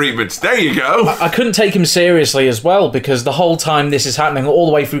Angle treatment. There you go. I couldn't take him seriously as well, because the whole time this is happening, all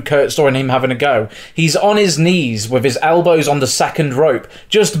the way through Kurt's story and him having a go, he's on his knees with his elbows on the second rope,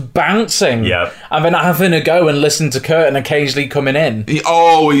 just bouncing. Yep. And then having a go and listen to Kurt and occasionally coming in.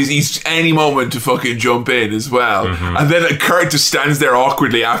 He's any moment to fucking jump in as well. And then Kurt just stands there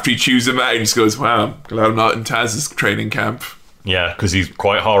awkwardly after he chews him out and just goes, wow, I'm glad I'm not in Taz's training camp. yeah, because he's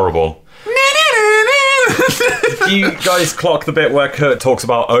quite horrible. You guys clock the bit where Kurt talks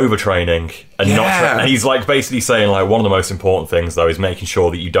about overtraining and and he's like basically saying like one of the most important things though is making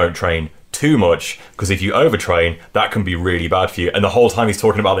sure that you don't train too much, because if you overtrain, that can be really bad for you. And the whole time he's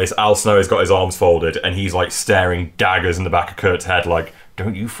talking about this, Al Snow has got his arms folded and he's like staring daggers in the back of Kurt's head like,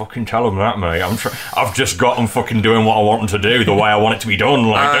 don't you fucking tell him that, mate. I've just got them fucking doing what I want them to do the way I want it to be done.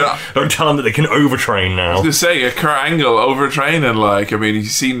 Like, don't tell them that they can overtrain now. I was going to say, Kurt Angle overtraining, like, I mean,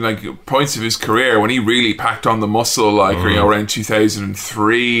 he's seen, like, points of his career when he really packed on the muscle, like, you know, around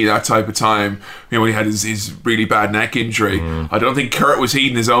 2003, that type of time, you know, when he had his really bad neck injury. I don't think Kurt was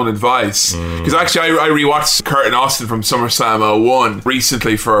heeding his own advice. Because actually, I rewatched Kurt and Austin from SummerSlam 01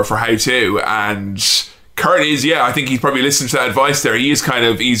 recently for How To, and Kurt is, I think he's probably listened to that advice there. He is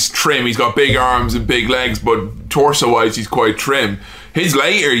he's trim, he's got big arms and big legs, but torso-wise he's quite trim. His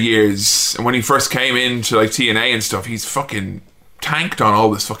later years, and when he first came into like TNA and stuff, he's fucking tanked on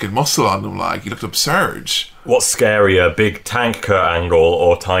all this fucking muscle on him, like, he looked absurd. What's scarier, big tank Kurt Angle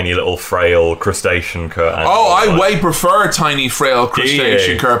or tiny little frail crustacean Kurt Angle? Oh, I way prefer tiny frail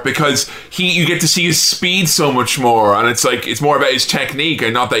crustacean Yeah. Kurt, because you get to see his speed so much more, and it's like, it's more about his technique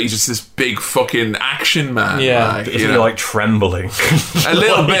and not that he's just this big fucking action man. Yeah. like, Isn't he like trembling? a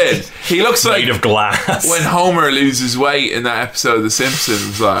little bit. He looks like Made of glass. when Homer loses weight in that episode of The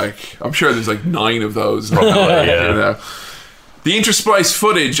Simpsons. Like, I'm sure there's like 9 of those. Probably, Yeah. you know. The interspliced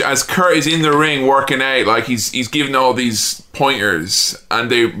footage as Kurt is in the ring working out, like he's giving all these pointers,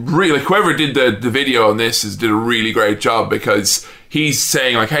 and they really, like, whoever did the video on this did a really great job, because he's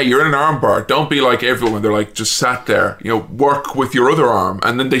saying like, hey, you're in an armbar, don't be like everyone. They're like, just sat there, you know, work with your other arm.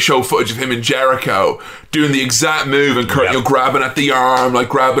 And then they show footage of him and Jericho doing the exact move, and Kurt, you know, grabbing at the arm, like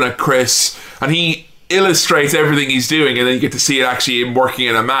grabbing at Chris, and he illustrates everything he's doing, and then you get to see it actually him working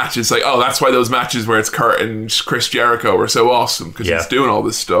in a match. It's like, oh, that's why those matches where it's Kurt and Chris Jericho were so awesome, because he's doing all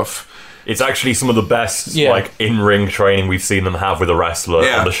this stuff. It's actually some of the best like in-ring training we've seen them have with a wrestler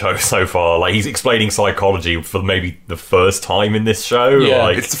on the show so far. Like, he's explaining psychology for maybe the first time in this show.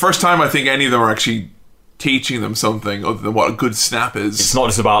 Like, it's the first time I think any of them are actually teaching them something other than what a good snap is. It's not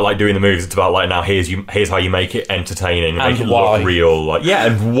just about like doing the moves, it's about like, now here's how you make it entertaining and make it look real. Like,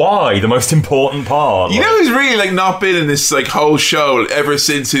 and why, the most important part. You know who's really like not been in this like whole show ever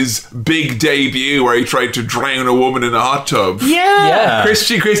since his big debut where he tried to drown a woman in a hot tub? Chris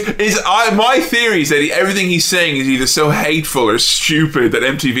is my theory is that everything he's saying is either so hateful or stupid that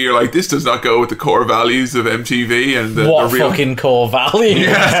MTV are like, this does not go with the core values of MTV and the real fucking core values.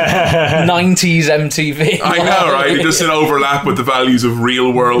 90s MTV. I know, right? It doesn't overlap with the values of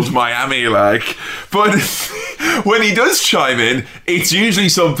real world Miami, like. But when he does chime in, it's usually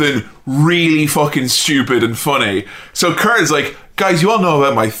something really fucking stupid and funny. So Kurt is like, guys, you all know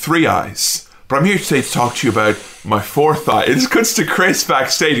about my 3 eyes, but I'm here today to talk to you about my 4th eye. It just cuts to Chris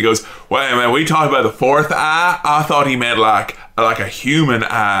backstage. He goes, wait a minute, we talking about the 4th eye? I thought he meant like a human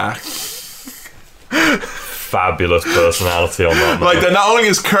eye. Fabulous personality on that, man. Like, that not only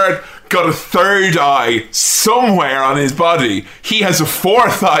is Kurt got a 3rd eye somewhere on his body, he has a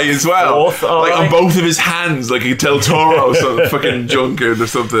 4th eye as well. 4th eye? Like on both of his hands, like a Del Toro some fucking junket or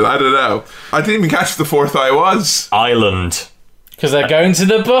something. I don't know. I didn't even catch what the 4th eye was. Island. Because they're going to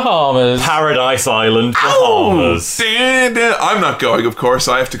the Bahamas. Paradise Island, Bahamas. I'm not going, of course.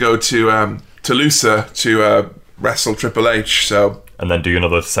 I have to go to Toulouse to wrestle Triple H, so... And then do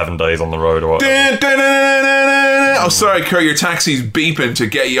another 7 days on the road or whatever. Oh, sorry, Kurt, your taxi's beeping to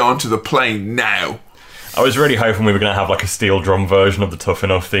get you onto the plane now. I was really hoping we were going to have like a steel drum version of the Tough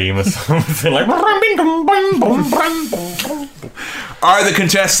Enough theme or something like. Are the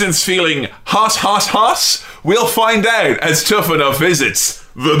contestants feeling hot? We'll find out as Tough Enough visits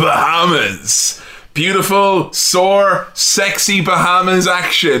the Bahamas. Beautiful, sore, sexy Bahamas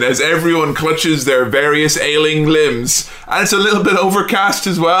action as everyone clutches their various ailing limbs. And it's a little bit overcast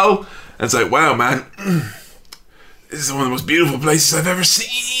as well. And it's like, wow, man, this is one of the most beautiful places I've ever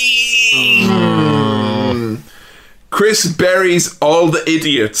seen. Chris buries all the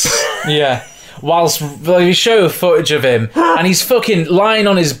idiots. Yeah. Whilst we show footage of him, and he's fucking lying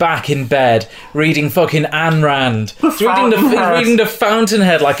on his back in bed, reading fucking Ayn Rand. He's reading the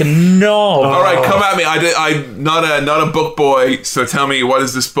Fountainhead like a knob. All right, come at me. I'm not a book boy, so tell me, what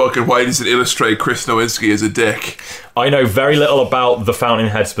is this book and why does it illustrate Chris Nowinski as a dick? I know very little about the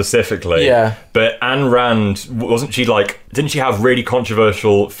Fountainhead specifically. Yeah. But Ayn Rand, didn't she have really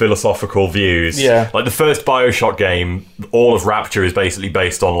controversial philosophical views? Yeah. Like the first BioShock game, all of Rapture is basically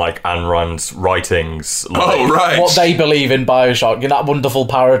based on like Ayn Rand's writings. Oh, right. What they believe in BioShock, in that wonderful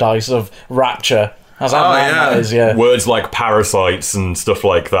paradise of Rapture. That is, Words like parasites and stuff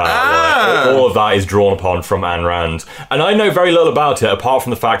like that. Like, all of that is drawn upon from Ayn Rand. And I know very little about it, apart from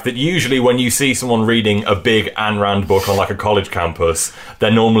the fact that usually when you see someone reading a big Ayn Rand book on like a college campus,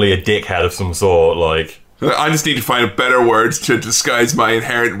 they're normally a dickhead of some sort. Like, I just need to find better words to disguise my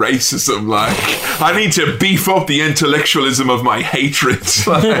inherent racism. Like, I need to beef up the intellectualism of my hatred.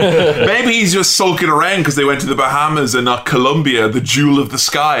 Maybe he's just sulking around because they went to the Bahamas and not Colombia, the jewel of the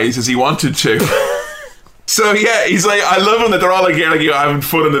skies, as he wanted to. So yeah, he's like, I love him that they're all like, having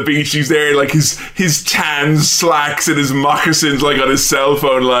fun on the beach. He's there, like his tan slacks and his moccasins, like on his cell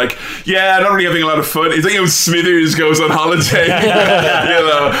phone. Like, yeah, I'm not really having a lot of fun. It's like Smithers goes on holiday.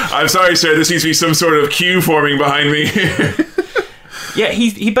 I'm sorry, sir. There seems to be some sort of queue forming behind me. Yeah,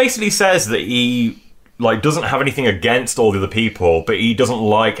 he basically says that he like doesn't have anything against all the other people, but he doesn't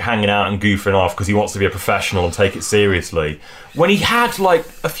like hanging out and goofing off because he wants to be a professional and take it seriously. When he had, like,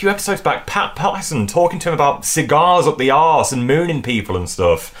 a few episodes back, Pat Patterson talking to him about cigars up the arse and mooning people and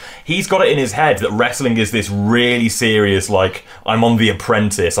stuff, he's got it in his head that wrestling is this really serious, like, I'm on The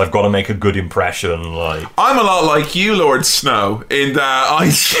Apprentice, I've got to make a good impression, like... I'm a lot like you, Lord Snow, in that I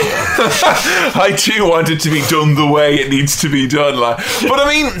too want it to be done the way it needs to be done, like... But, I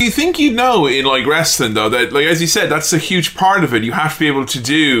mean, you think you know in, like, wrestling, though, that, like, as you said, that's a huge part of it. You have to be able to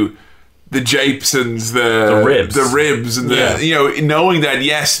do... the japes and the ribs and knowing that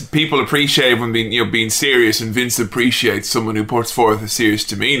yes, people appreciate when being serious, and Vince appreciates someone who puts forth a serious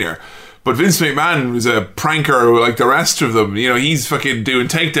demeanor. But Vince McMahon was a pranker like the rest of them. He's fucking doing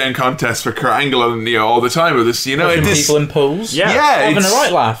takedown contests for Kurt Angle and all the time with this. People in pools. Yeah, having a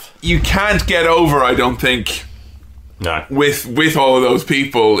right laugh. You can't get over, I don't think. No, with all of those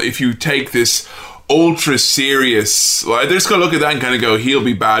people if you take this ultra serious, like, they're just gonna look at that and kind of go, he'll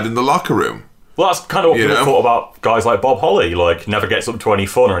be bad in the locker room. Well, that's kind of what You people know? thought about guys like Bob Holly. Like, never gets up to any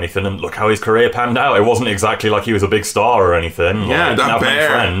fun or anything, and look how his career panned out. It wasn't exactly like he was a big star or anything. Yeah, like, that didn't have many bear.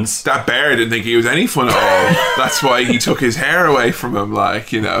 friends. That bear didn't think he was any fun at all. That's why he took his hair away from him,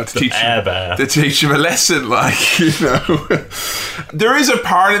 like, you know, to teach him a lesson, like, you know. There is a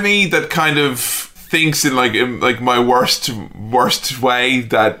part of me that kind of thinks in like my worst way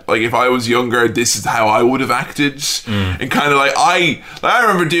that, like, if I was younger, this is how I would have acted. And kind of like I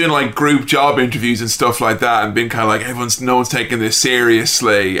remember doing like group job interviews and stuff like that, and being kind of like, no one's taking this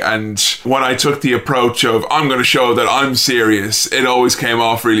seriously. And when I took the approach of I'm going to show that I'm serious, it always came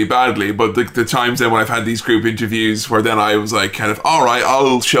off really badly. But the times then when I've had these group interviews where then I was like, kind of, all right,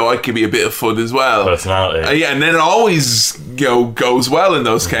 I'll show I can be a bit of fun as well. Personality. Yeah, and then it always, you know, goes well in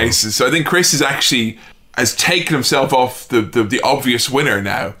those cases. So I think Chris has taken himself off the obvious winner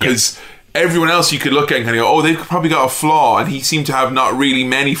now, because everyone else you could look at and kind of go, oh, they've probably got a flaw, and he seemed to have not really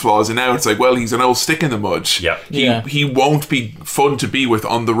many flaws, and now it's like, well, he's an old stick in the mud. He won't be fun to be with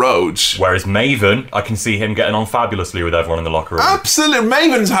on the road. Whereas Maven, I can see him getting on fabulously with everyone in the locker room. Absolutely,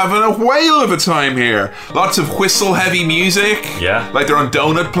 Maven's having a whale of a time here. Lots of whistle heavy music. Yeah. Like they're on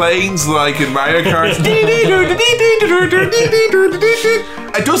donut planes, like in Mario Kart.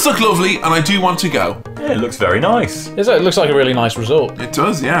 It does look lovely, and I do want to go. Yeah, it looks very nice. It looks like a really nice result. It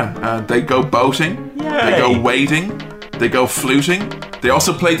does, yeah. They go boating. Yay. They go wading. They go fluting. They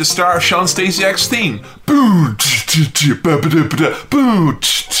also played the star of Sean Stasiak's theme.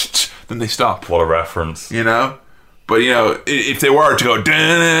 Then they stop. What a reference. You know? But, you know, if they were to go...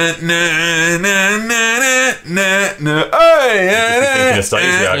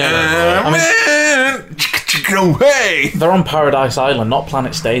 Away. They're on Paradise Island, not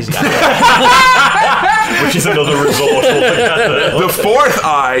Planet Stasiak. Which is another resort altogether. The fourth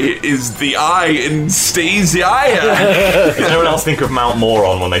eye is the eye in Stasia. Does anyone else think of Mount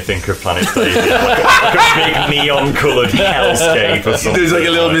Moron when they think of Planet Stasia? Like a big neon-coloured hellscape or something. There's like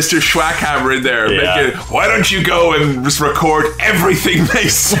a little Mr. Schwackhammer in there. Yeah. Making, why don't you go and just record everything they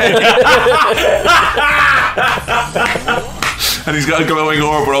say? And he's got a glowing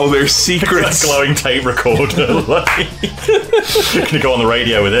orb with all their secrets. That glowing tape recorder. Like, gonna go on the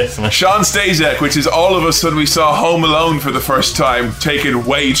radio with this. Sean Stasiak, which is all of us when we saw Home Alone for the first time, taken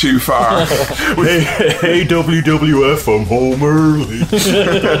way too far. Hey, WWF, I'm home early.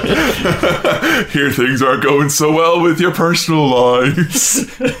 Here things aren't going so well with your personal lives.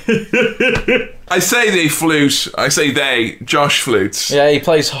 I say they flute. I say they. Josh flutes. Yeah, he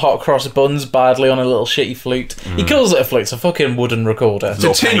plays hot cross buns badly on a little shitty flute. He calls it a flute. It's a fucking wooden recorder. It's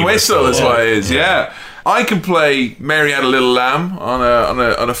a tin whistle is what it is, yeah. I can play Mary Had a Little Lamb on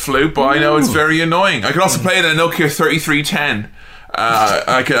a flute, but I know it's very annoying. I can also play it on a Nokia 3310.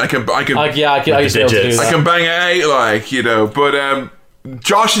 I used to be able to do that. I can bang it out, like, you know, but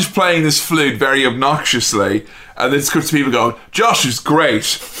Josh is playing this flute very obnoxiously, and then it's good to people going, Josh is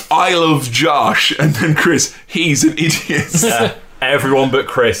great, I love Josh, and then Chris, he's an idiot. Yeah. Everyone but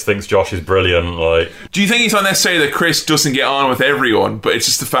Chris thinks Josh is brilliant. Like, do you think it's not necessarily that Chris doesn't get on with everyone, but it's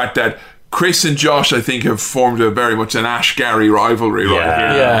just the fact that Chris and Josh, I think, have formed a very much an Ash-Gary rivalry right here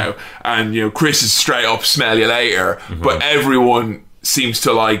now. And, you know, Chris is straight up smell you later, but everyone seems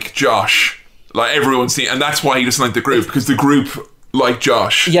to like Josh. Like, everyone seems... And that's why he doesn't like the group, because the group like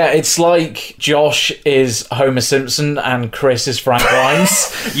Josh. Yeah, it's like Josh is Homer Simpson and Chris is Frank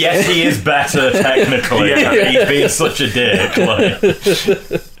Grimes. yes, he is better technically. He's being such a dick. Like.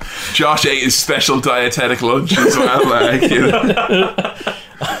 Josh ate his special dietetic lunch as well, like, you know.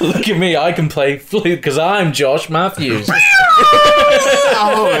 Look at me, I can play flute because I'm Josh Matthews.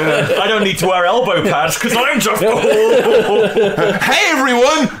 I don't need to wear elbow pads because I'm just... Hey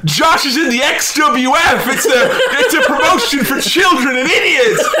everyone, Josh is in the XWF. It's a promotion for children and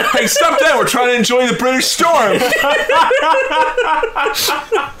idiots. Hey, stop that, we're trying to enjoy the British storm.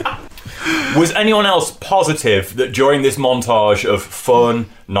 Was anyone else positive that during this montage of fun,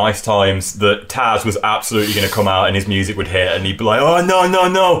 nice times, that Taz was absolutely going to come out and his music would hit and he'd be like, oh,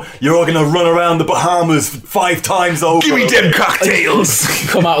 no, you're all going to run around the Bahamas 5 times over. Give me them cocktails.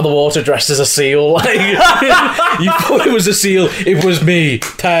 Come out of the water dressed as a seal. Like, you thought it was a seal, it was me,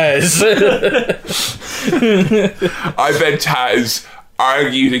 Taz. I bet Taz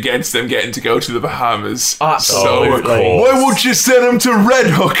argued against them getting to go to the Bahamas. Absolutely. Why won't you send them to Red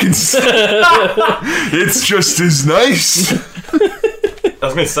Hook instead? It's just as nice. I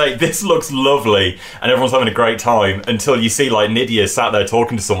was going to say, this looks lovely and everyone's having a great time until you see, like, Nydia sat there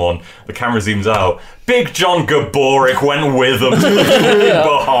talking to someone, the camera zooms out, Big John Gaboric went with them to the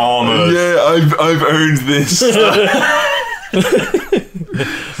Bahamas. Yeah, I've earned this.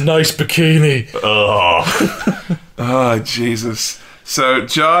 Nice bikini. Oh, Jesus. So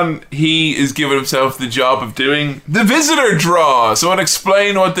John, he is giving himself the job of doing the visitor draw. So I want to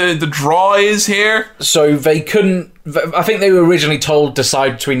explain what the draw is here. So they couldn't... I think they were originally told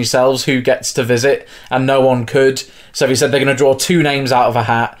decide between yourselves who gets to visit, and no one could. So they said they're going to draw 2 names out of a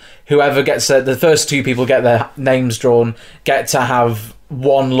hat. Whoever gets the first 2 people get their names drawn, get to have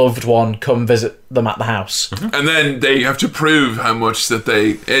one loved one come visit them at the house. And then they have to prove how much that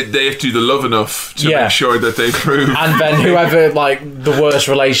they have to do the love enough to make sure that they prove. And then whoever, like, the worst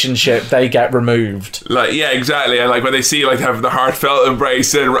relationship, they get removed. Like, yeah, exactly. And like when they see like have the heartfelt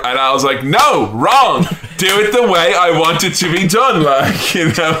embrace, and Al's like, no, wrong. Do it the way I want it to be done. Like,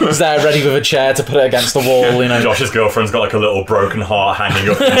 you know, He's there ready with a chair to put it against the wall. You know, Josh's girlfriend's got like a little broken heart hanging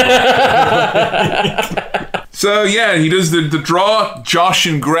up. So yeah, he does the draw. Josh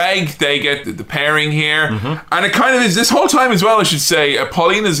and Greg, they get the pairing here. And it kind of is this whole time as well, I should say,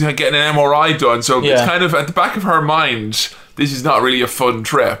 Paulina's getting an MRI done, so it's kind of at the back of her mind, this is not really a fun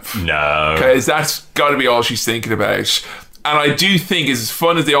trip. No. Because that's got to be all she's thinking about. And I do think, as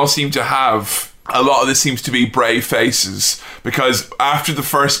fun as they all seem to have, a lot of this seems to be brave faces. Because after the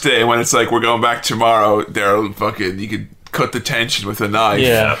first day, when it's like, we're going back tomorrow, they're fucking, you could cut the tension with a knife.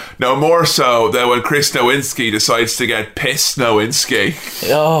 Yeah. No more so than when Chris Nowinski decides to get pissed Nowinski.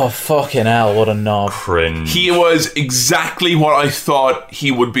 Oh, fucking hell, what a knob. Cringe. He was exactly what I thought he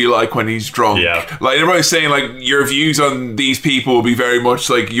would be like when he's drunk. Yeah. Like, everybody's saying, like, your views on these people will be very much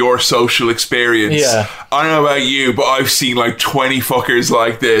like your social experience. Yeah. I don't know about you, but I've seen like 20 fuckers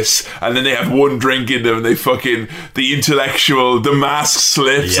like this, and then they have one drink in them, and they fucking, the intellectual, the mask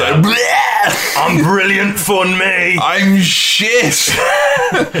slips. Yeah. Like, bleh! I'm brilliant fun, me. I'm shit.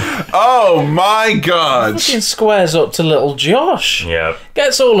 Oh my god. Fucking squares up to little Josh. Yeah.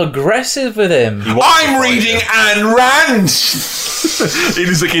 Gets all aggressive with him. I'm reading Ayn Rand. It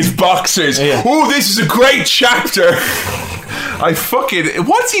is like his boxers. Yeah. Oh, this is a great chapter. I fucking...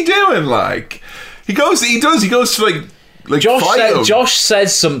 What's he doing, like? He goes to like Josh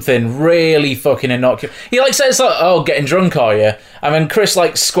says something really fucking innocuous. He like says like, "Oh, getting drunk, are you?" And then Chris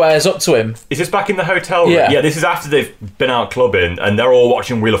like squares up to him. Is this back in the hotel room? Yeah. This is after they've been out clubbing and they're all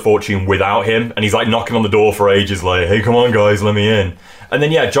watching Wheel of Fortune without him, and he's like knocking on the door for ages like, "Hey, come on guys, let me in." And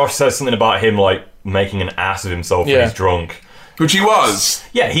then Josh says something about him like making an ass of himself when he's drunk. Which he was.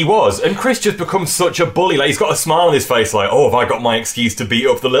 Yeah, he was. And Chris just becomes such a bully. Like, he's got a smile on his face like, oh, have I got my excuse to beat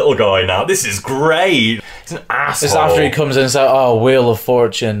up the little guy now? This is great. He's an asshole. It's after he comes in and says, "Oh, Wheel of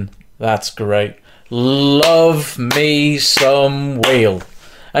Fortune. That's great. Love me some Wheel."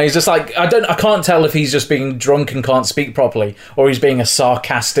 And he's just like, I can't tell if he's just being drunk and can't speak properly, or he's being a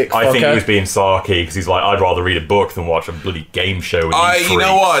sarcastic fucker. I think he was being sarky, because he's like, I'd rather read a book than watch a bloody game show with these You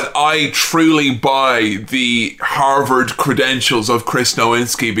know freaks. what? I truly buy the Harvard credentials of Chris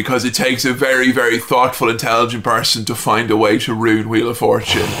Nowinski, because it takes a very, very thoughtful, intelligent person to find a way to ruin Wheel of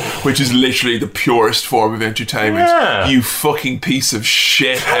Fortune, which is literally the purest form of entertainment. Yeah. You fucking piece of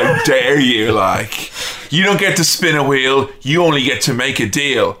shit. How dare you, like... You don't get to spin a wheel, you only get to make a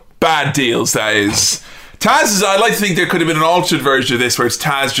deal. Bad deals, that is. I'd like to think there could have been an altered version of this where it's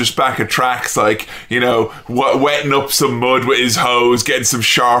Taz just back at tracks, like, you know, wetting up some mud with his hose, getting some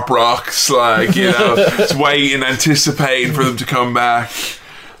sharp rocks, like, you know, just waiting, anticipating for them to come back.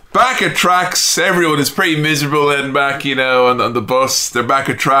 Back at tracks, everyone is pretty miserable heading back, you know, on the bus. They're back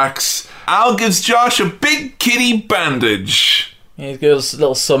at tracks. Al gives Josh a big kitty bandage. He's got a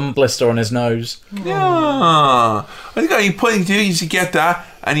little sun blister on his nose. Yeah. I think what you do is you get that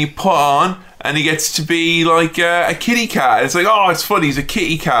and you put on, and he gets to be like a kitty cat. It's like, oh, it's funny, he's a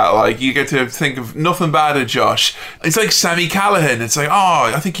kitty cat. Like, you get to think of nothing bad of Josh. It's like Sammy Callahan. It's like,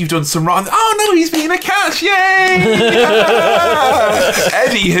 oh, I think you've done some wrong. Oh no, he's being a cat. Yay!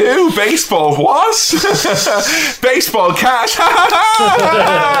 Eddie who? Baseball what? Baseball cat.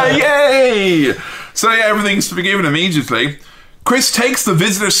 Yay! So yeah, everything's forgiven immediately. Chris takes the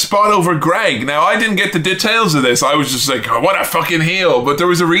visitor's spot over Greg. Now, I didn't get the details of this. I was just like, oh, what a fucking heel. But there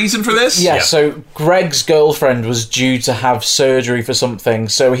was a reason for this? Yeah, so Greg's girlfriend was due to have surgery for something,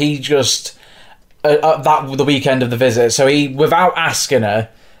 so he just... the weekend of the visit, so he, without asking her,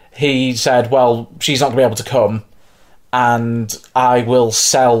 he said, well, she's not going to be able to come, and I will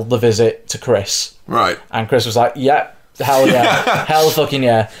sell the visit to Chris. Right. And Chris was like, yeah. Hell yeah. Hell fucking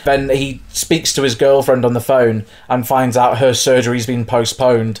yeah. Then he speaks to his girlfriend on the phone and finds out her surgery's been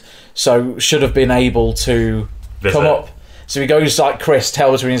postponed, so should have been able to come up. So he goes like Chris,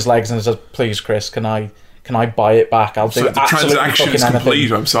 tail between his legs, and says, please Chris, can I can I buy it back? I'll do So the absolutely transaction fucking is anything.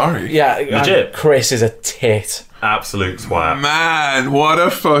 complete, I'm sorry. Yeah, Legit. and Chris is a tit. Absolute swag. Man, what a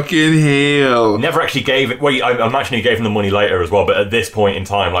fucking heel. Never actually gave it. Well, I imagine he gave him the money later as well. But at this point in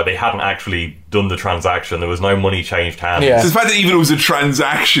time, like they hadn't actually done the transaction. There was no money changed hands. Yeah. The fact that even it was a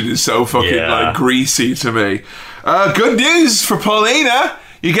transaction is so fucking like greasy to me. Good news for Paulina.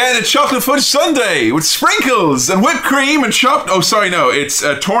 You get a chocolate fudge sundae with sprinkles and whipped cream and chopped. Oh, sorry, no. It's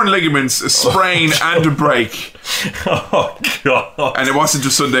torn ligaments, a sprain, and a break. Oh god! And it wasn't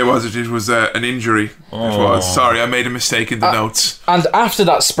just sundae, was it? It was an injury. It was. Sorry, I made a mistake in the notes. And after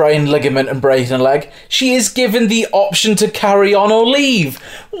that sprained ligament and breaking a leg, she is given the option to carry on or leave.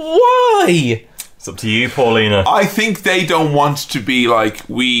 Why? It's up to you, Paulina. I think they don't want to be like,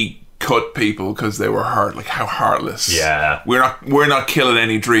 we cut people because they were hurt. Like, how heartless. Yeah. We're not killing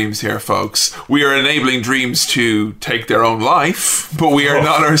any dreams here, folks. We are enabling dreams to take their own life, but we are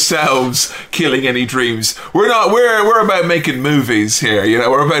not ourselves killing any dreams. We're about making movies here, you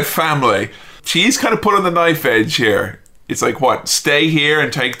know, we're about family. She's kind of put on the knife edge here. It's like, what, stay here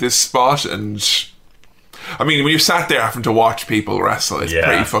and take this spot? And I mean, when you've sat there having to watch people wrestle, it's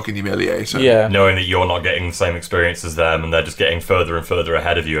pretty fucking humiliating. Yeah. Knowing that you're not getting the same experience as them and they're just getting further and further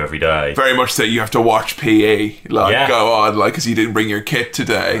ahead of you every day. Very much that you have to watch PE. Like, go on, like, because you didn't bring your kit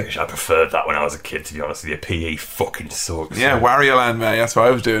today. I preferred that when I was a kid, to be honest with you. PE fucking sucks. Yeah, Wario Land, mate. That's what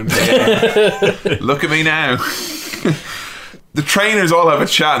I was doing. PE. Look at me now. The trainers all have a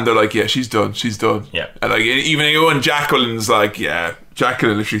chat and they're like, yeah, she's done. Yeah. And like, even when Jacqueline's like, yeah,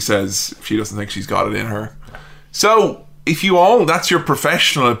 Jacqueline literally says she doesn't think she's got it in her. So, that's your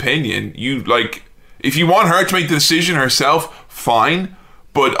professional opinion. If you want her to make the decision herself, fine.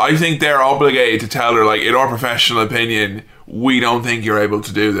 But I think they're obligated to tell her, like, in our professional opinion, we don't think you're able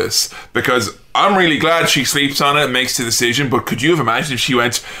to do this. Because I'm really glad she sleeps on it and makes the decision, but could you have imagined if she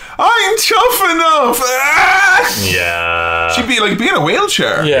went, I'm tough enough? Ah! Yeah. She'd be like, be in a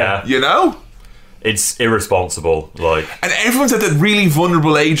wheelchair. Yeah. You know? It's irresponsible, like. And everyone's at that really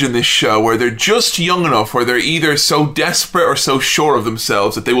vulnerable age in this show where they're just young enough, where they're either so desperate or so sure of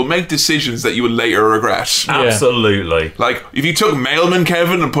themselves that they will make decisions that you will later regret. Absolutely. Like, if you took Mailman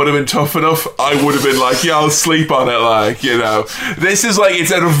Kevin and put him in Tough Enough, I would have been like, yeah, I'll sleep on it, like, you know. This is like,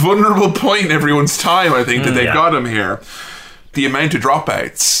 it's at a vulnerable point in everyone's time, I think, that they got him here. The amount of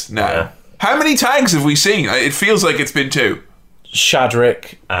dropouts now. Yeah. How many tags have we seen? It feels like it's been 2.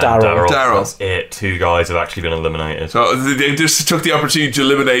 Shadrick, Daryl. That's it. 2 guys have actually been eliminated. So they just took the opportunity to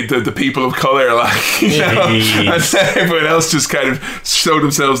eliminate the people of colour, like, you know, and then everyone else just kind of showed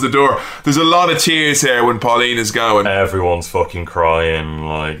themselves the door. There's a lot of tears here when Pauline is going. Everyone's fucking crying.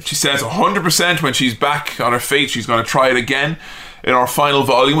 Like, she says 100% when she's back on her feet, she's going to try it again. In our final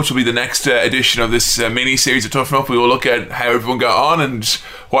volume, which will be the next edition of this mini-series of Tough Enough, we will look at how everyone got on and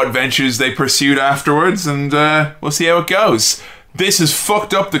what adventures they pursued afterwards, and we'll see how it goes. This has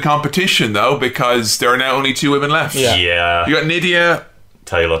fucked up the competition, though, because there are now only 2 women left. Yeah. You got Nydia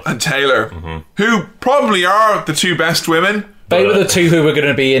and Taylor, who probably are the 2 best women. They were the 2 who were going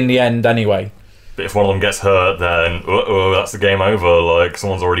to be in the end anyway. But if one of them gets hurt, then that's the game over. Like,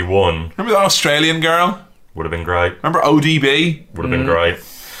 someone's already won. Remember that Australian girl? Would have been great. Remember ODB? Would have been great.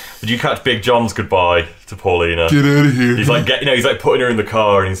 Did you catch Big John's goodbye to Paulina? Get out of here. He's like, he's like putting her in the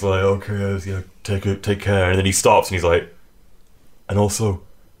car, and he's like, okay, take care. And then he stops, and he's like, and also,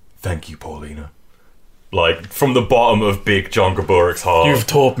 thank you, Paulina. Like, from the bottom of Big John Gaburik's heart. You've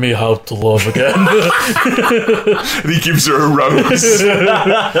taught me how to love again. And he gives her a rose.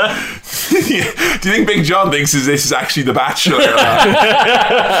 Do you think Big John thinks this is actually The Bachelor?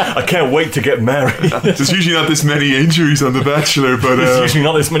 I can't wait to get married. There's usually not this many injuries on The Bachelor, but... There's usually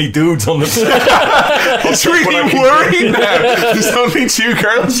not this many dudes on the set. It's really worried now. There's only 2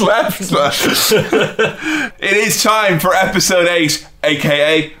 girls left. It is time for episode 8,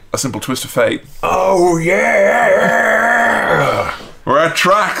 a.k.a. A Simple Twist of Fate. Oh, yeah! We're at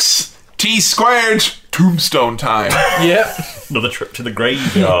Tracks. T-squared. Tombstone time. Yep. Another trip to the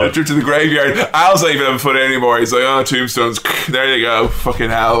graveyard. A trip to the graveyard. Al's not even having fun anymore. He's like, oh, tombstones. There you go. Fucking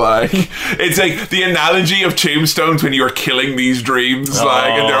hell, like. It's like the analogy of tombstones when you're killing these dreams,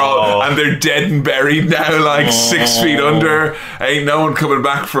 like, and they're dead and buried now, like 6 feet under. Ain't no one coming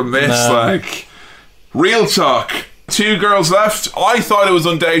back from this, like. Real talk. 2 girls left. I thought it was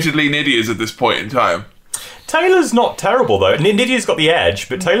undoubtedly Nydia's at this point in time. Taylor's not terrible, though. Nydia's got the edge,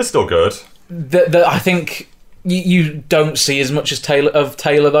 but Taylor's still good. I think you don't see as much as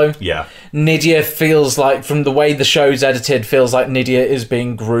Taylor, though. Yeah. Nydia feels like, from the way the show's edited, feels like Nydia is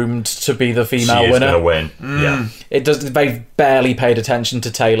being groomed to be the female winner. She is going to win. Yeah. It does. They've barely paid attention to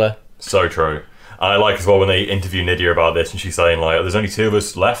Taylor. So true. And I like as well when they interview Nydia about this, and she's saying, like, there's only 2 of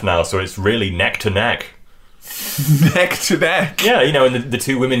us left now, so it's really neck to neck. Neck to neck. Yeah, you know, and the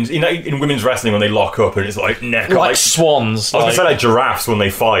two women's, you know, in women's wrestling when they lock up and it's like neck, like swans. I was gonna say like giraffes when they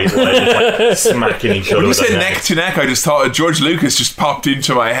fight, like smacking each other. When you with said their neck to neck, I just thought George Lucas just popped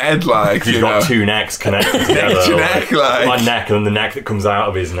into my head, like You've got two necks connected together. Neck to neck, like my neck and then the neck that comes out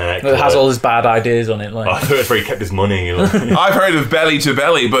of his neck. It has all his bad ideas on it. Like. I thought that's where he kept his money. Like. I've heard of belly to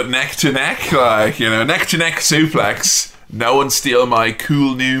belly, but neck to neck, like, you know, neck to neck suplex. No one steal my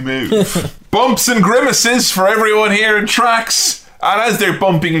cool new move. Bumps and grimaces for everyone here in Tracks. And as they're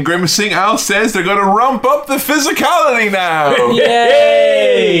bumping and grimacing, Al says they're going to rump up the physicality now.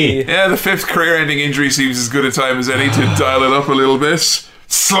 Yay! Yeah, the 5th career-ending injury seems as good a time as any to dial it up a little bit.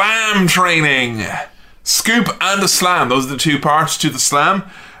 Slam training. Scoop and a slam. Those are the two parts to the slam.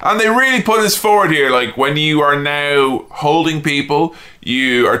 And they really put us forward here. Like, when you are now holding people,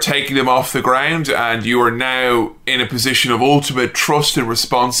 you are taking them off the ground, and you are now in a position of ultimate trust and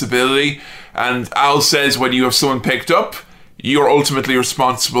responsibility. And Al says when you have someone picked up, you are ultimately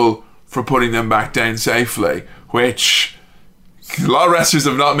responsible for putting them back down safely, which a lot of wrestlers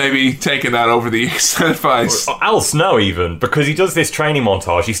have not maybe taken that over the years. Advice. Al Snow even, because he does this training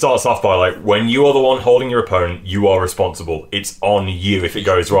montage, he starts off by like, when you are the one holding your opponent, you are responsible. It's on you if it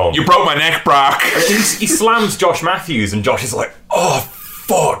goes wrong. You broke my neck, Brock. He slams Josh Matthews and Josh is like, oh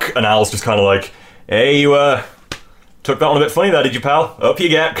fuck, and Al's just kind of like, hey, you took that one a bit funny there, did you, pal? Up you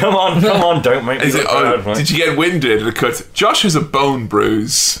get. Come on, don't make me look bad, mate. Did you get winded? Because Josh has a bone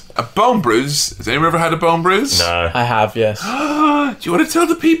bruise. A bone bruise? Has anyone ever had a bone bruise? No. I have, yes. Do you want to tell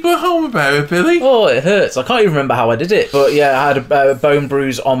the people at home about it, Billy? Oh, it hurts. I can't even remember how I did it. But yeah, I had a bone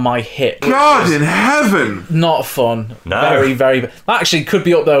bruise on my hip. God in heaven! Not fun. No. Very, very... Actually, could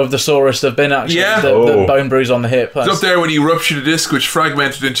be up there with the sorest have been, actually. Yeah. The bone bruise on the hip. It's up there when you ruptured a disc which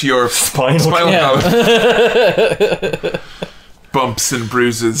fragmented into your spinal Yeah. column. Bumps and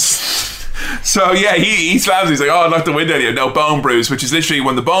bruises. So yeah, he slams. He's like, "Oh, knocked the wind out of you." No, bone bruise, which is literally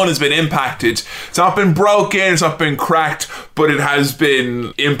when the bone has been impacted. It's not been broken, it's not been cracked, but it has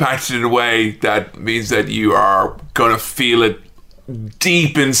been impacted in a way that means that you are gonna feel it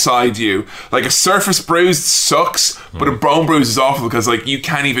deep inside you. Like a surface bruise sucks, but a bone bruise is awful because like you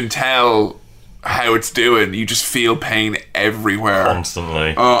can't even tell how it's doing. You just feel pain everywhere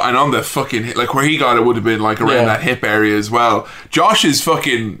constantly. Oh, and on the fucking like where he got it would have been like around that hip area as well. Josh is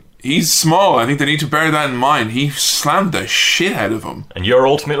fucking. He's small. I think they need to bear that in mind. He slammed the shit out of him. And you're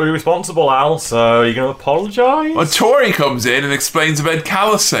ultimately responsible, Al, so you're going to apologise? Well, Tori comes in and explains about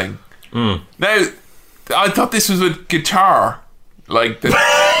callousing. Now, I thought this was with guitar. Like, you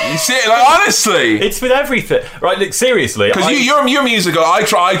see it, like, honestly. It's with everything. Right, look, seriously. Because you're musical. I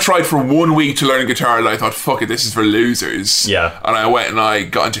tried for 1 week to learn guitar and I thought, fuck it, this is for losers. Yeah. And I went and I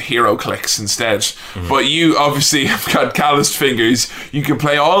got into hero clicks instead. But you obviously have got calloused fingers. You can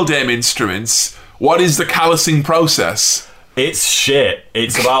play all damn instruments. What is the callousing process? It's shit.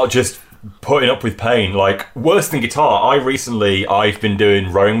 It's about just putting up with pain. Like, worse than guitar, I've been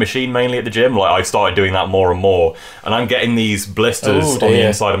doing rowing machine mainly at the gym. Like, I started doing that more and more, and I'm getting these blisters on the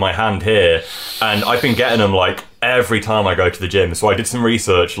inside of my hand here, and I've been getting them like every time I go to the gym. So I did some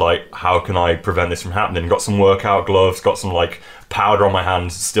research, like, how can I prevent this from happening? Got some workout gloves, got some like powder on my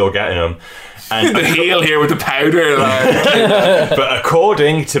hands, still getting them. And the heel here with the powder, like. But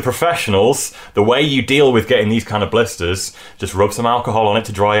according to professionals, the way you deal with getting these kind of blisters, just rub some alcohol on it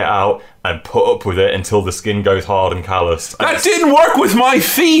to dry it out and put up with it until the skin goes hard and calloused. That didn't work with my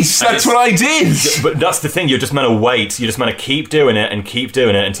feet. That's what I did. But that's the thing. You're just meant to wait. You're just meant to keep doing it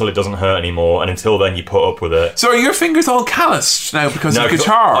until it doesn't hurt anymore, and until then you put up with it. So are your fingers all calloused now because of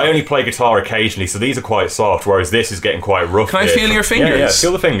guitar? I only play guitar occasionally, so these are quite soft, whereas this is getting quite rough. Can I feel your fingers? Yeah,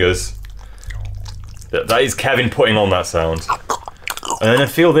 feel the fingers. That is Kevin putting on that sound. And then I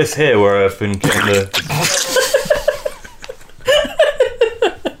feel this here where I've been getting the...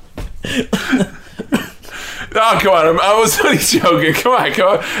 Oh, come on. I was only joking. Come on.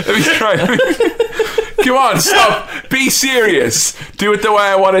 Let me try. Come on, stop. Be serious. Do it the way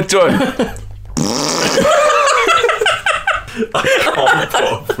I want it done. I can't put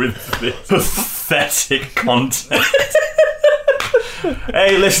up with this pathetic content.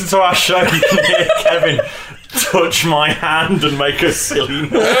 Hey, listen to our show. You can hear Kevin touch my hand and make a silly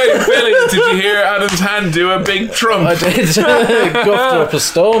noise. Hey, Billy, did you hear Adam's hand do a big trump? I did. Guffed up a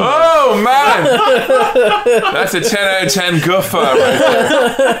storm. Oh, man. That's a 10 out of 10 guffer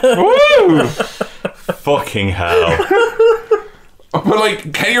right there. Woo! Fucking hell. But,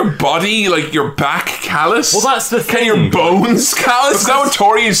 like, can your body, like, your back callous? Well, that's the thing. Can your bones callous? Is that what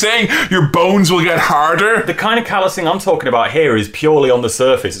Tori is saying? Your bones will get harder? The kind of callousing I'm talking about here is purely on the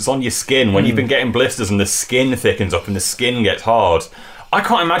surface. It's on your skin. When you've been getting blisters and the skin thickens up and the skin gets hard, I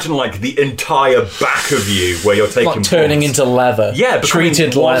can't imagine like the entire back of you where you're taking Like turning bumps. into leather. Yeah, treated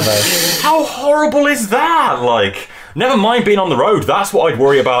becoming leather. How horrible is that? Like, never mind being on the road. That's what I'd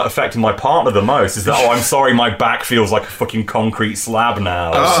worry about affecting my partner the most. Is that, oh, I'm sorry, my back feels like a fucking concrete slab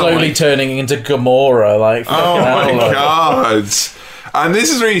now. Slowly turning into Gamora. Like, Oh fucking my hell. god. And this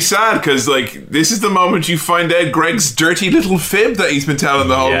is really sad because, like, this is the moment you find out Greg's dirty little fib that he's been telling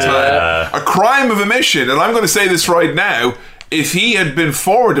the whole time. A crime of omission. And I'm going to say this right now. If he had been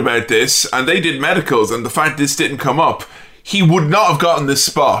forward about this and they did medicals and the fact this didn't come up, he would not have gotten this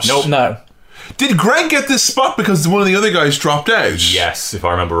spot. Nope. No. Did Greg get this spot because one of the other guys dropped out? Yes, if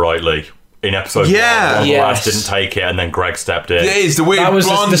I remember rightly. In episode Yeah. 1, one of the lads Yes. didn't take it and then Greg stepped in. It is the weird That was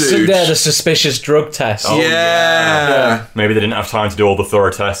blonde dude. the suspicious drug test. Yeah. Maybe they didn't have time to do all the thorough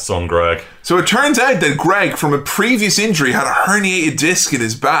tests on Greg. So it turns out that Greg, from a previous injury, had a herniated disc in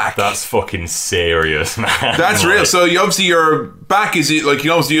his back. That's fucking serious, man. That's Like, real. So you obviously your back is like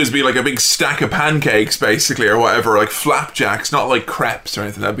you obviously use to be like a big stack of pancakes, basically, or whatever, like flapjacks, not like crepes or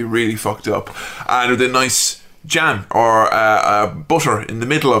anything. That'd be really fucked up. And with a nice jam or butter in the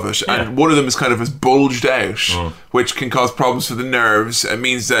middle of it, and one of them is kind of as bulged out, which can cause problems for the nerves. It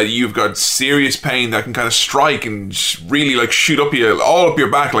means that you've got serious pain that can kind of strike and really like shoot up you all up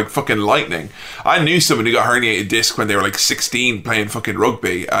your back like fucking lightning. I knew someone who got herniated disc when they were like 16 playing fucking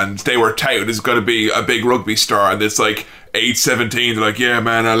rugby, and they were touted as going to be a big rugby star, and it's like age 17, they're like, yeah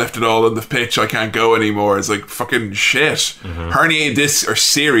man, I left it all on the pitch, I can't go anymore. It's like fucking shit. Herniated discs are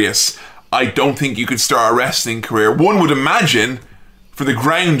serious. I don't think you could start a wrestling career, one would imagine, from the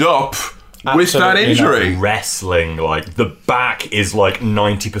ground up with that Absolutely injury. Wrestling, like, the back is like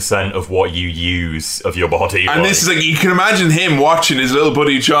 90% of what you use of your body. And this is like, you can imagine him watching his little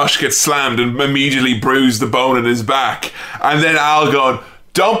buddy Josh get slammed and immediately bruise the bone in his back. And then Al going,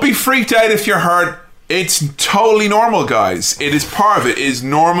 don't be freaked out if you're hurt. It's totally normal, guys. It is part of it. It is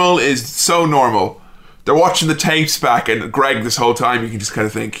normal, is so normal. They're watching the tapes back, and Greg, this whole time, you can just kind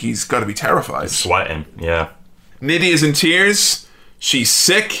of think he's got to be terrified. sweating, yeah. Nydia's in tears. She's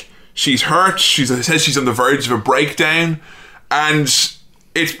sick. She's hurt. She says she's on the verge of a breakdown. And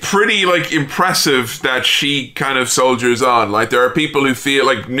it's pretty, like, impressive that she kind of soldiers on. Like, there are people who feel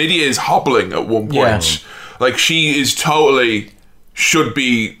like Nydia is hobbling at one point. Yeah. Like, she is totally should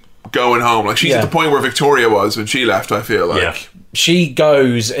be going home. Like, she's at the point where Victoria was when she left, I feel like. Yeah. She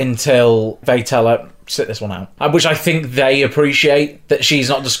goes until they tell her, sit this one out. Which I think they appreciate, that she's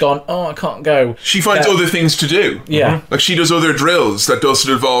not just gone, oh, I can't go. She finds other things to do. Yeah. Like, she does other drills that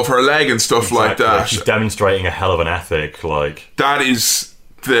doesn't involve her leg and stuff like that. She's demonstrating a hell of an ethic, like... That is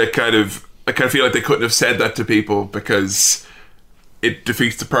the kind of... I kind of feel like they couldn't have said that to people because it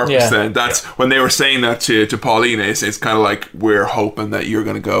defeats the purpose. Yeah. Then that's when they were saying that to Paulina. It's kind of like, we're hoping that you're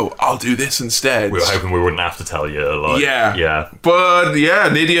going to go, I'll do this instead. We were hoping we wouldn't have to tell you, like... Yeah. But yeah,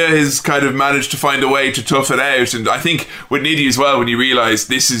 Nydia has kind of managed to find a way to tough it out. And I think with Nydia as well, when you realise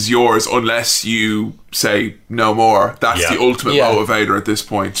this is yours unless you say no more, that's the ultimate motivator at this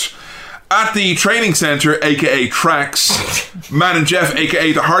point. At the training centre, aka Trax, Matt and Jeff,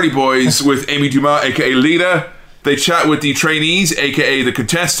 aka the Hardy Boys, with Amy Dumas, aka Lita, they chat with the trainees, aka the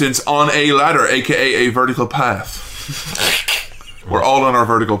contestants, on a ladder, aka a vertical path. We're all on our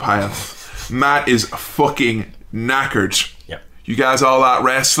vertical path. Matt is fucking knackered. Yep. You guys all out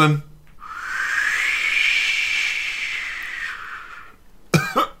wrestling?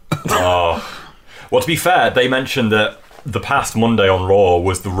 Well, to be fair, they mentioned that the past Monday on Raw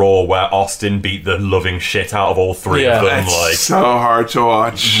was the Raw where Austin beat the loving shit out of all three of them. It's Like, so hard to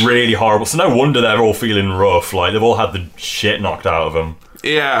watch. really horrible. So no wonder they're all feeling rough. Like, they've all had the shit knocked out of them.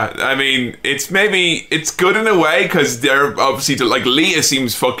 Yeah, I mean, it's good in a way because they're obviously like Leah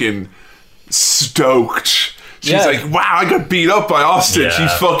seems fucking stoked. She's like, wow, I got beat up by Austin. Yeah.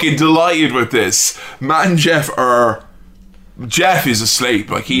 She's fucking delighted with this. Matt and Jeff is asleep.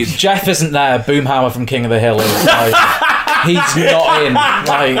 Like Jeff isn't there. Boomhammer from King of the Hill is like, he's not in.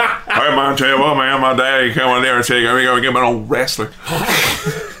 Like, hey man, tell you what, man, my daddy come on there and say, I'm gonna get my old wrestler.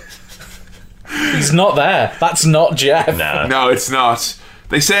 he's not there. That's not Jeff. Nah. No, it's not.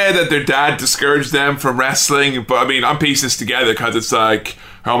 They say that their dad discouraged them from wrestling, but I mean, I'm piecing this together because it's like,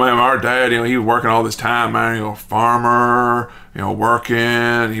 oh man, our dad, he was working all this time, man, farmer,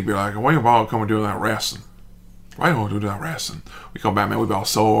 working. He'd be like, why you all come and do that wrestling? Why you want to do that wrestling? We come back, man, we be all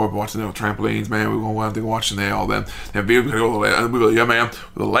sore, watching the trampolines, man, we go watching all them. And we go, yeah, man,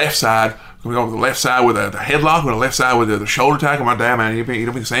 with the left side, We go to the left side with the headlock, with the left side with the shoulder tag. I'm like, damn, man, you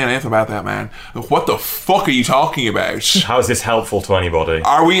don't be saying anything about that, man. What the fuck are you talking about? How is this helpful to anybody?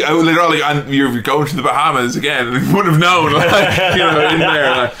 Are we literally? And you're going to the Bahamas again? We would have known, like, you know, in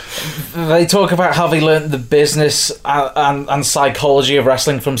there. Like. They talk about how they learnt the business and psychology of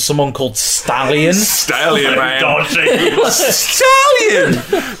wrestling from someone called Stallion. Stallion, man. Dodgy. Stallion.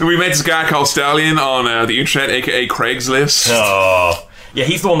 We met this guy called Stallion on the internet, aka Craigslist. Oh. Yeah,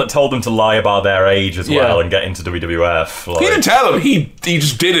 he's the one that told them to lie about their age as well and get into WWF. Like, He didn't tell him. He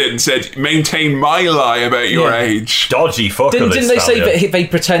just did it and said, maintain my lie about your age. dodgy fucker. Didn't they say Stallion. that they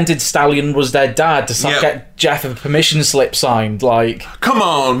pretended Stallion was their dad to get Jeff a permission slip signed? Like, come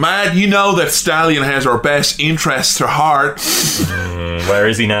on, man. You know that Stallion has our best interests at heart. Where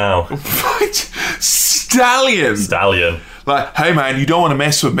is he now? What? Stallion. Stallion. Like, hey, man, you don't want to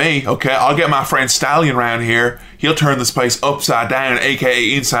mess with me, okay? I'll get my friend Stallion around here. He'll turn this place upside down,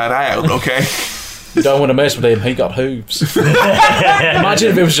 a.k.a. inside out, okay? you don't want to mess with him, he got hooves. Imagine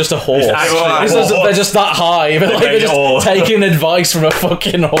if it was just a horse. They're just that high, but like, they're just taking advice from a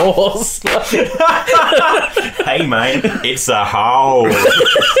fucking horse. Hey, man, it's a horse.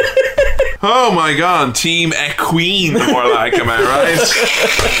 Oh, my God. Team Equine, more like, am I right?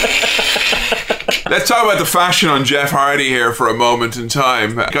 Let's talk about the fashion on Jeff Hardy here for a moment in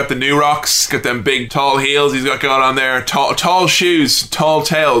time. Got the new rocks, got them big tall heels he's got going on there, tall shoes, tall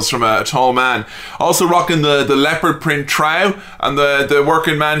tails from a tall man. Also rocking the leopard print trow and the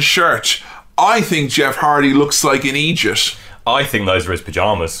working man's shirt. I think Jeff Hardy looks like an Egypt. I think those are his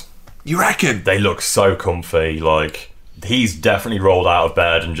pyjamas. You reckon? They look so comfy, like... He's definitely rolled out of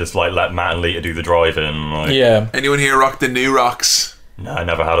bed and just like let Matt and Lita do the driving. Like. Yeah. Anyone here rock the new rocks? No, I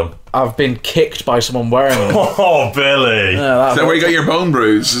never had them. I've been kicked by someone wearing them. Oh, Billy! Is that where you got your bone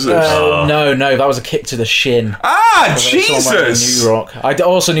bruise? Is it? No, that was a kick to the shin. Ah, Jesus! New rock. I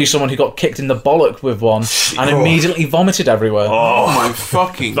also knew someone who got kicked in the bollock with one and immediately vomited everywhere. Oh my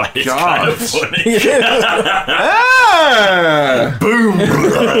fucking That is God! kind of funny. Ah! Boom!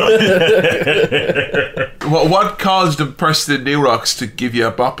 What caused the person in New Rocks to give you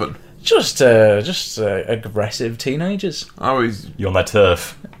a bopping? Just aggressive teenagers. Always. You on that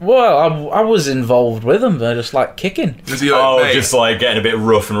turf? Well, I was involved with them. They're just like kicking. Was he like, mate? Just like getting a bit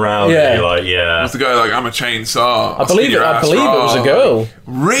rough and rowdy. Yeah. Like, yeah. Was the guy like, I'm a chainsaw? I believe it was a girl.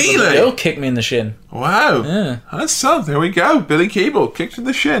 Really? A girl kicked me in the shin. Wow. Yeah. That's so. There we go. Billy Keeble kicked in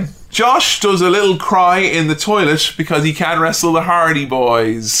the shin. Josh does a little cry in the toilet because he can't wrestle the Hardy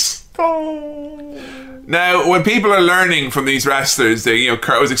Boys. Now, when people are learning from these wrestlers,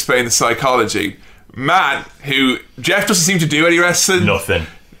 Kurt was explaining the psychology. Matt, who Jeff doesn't seem to do any wrestling. Nothing.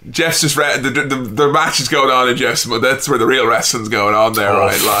 Jeff's just the match is going on in Jeff's. That's where the real wrestling's going on there,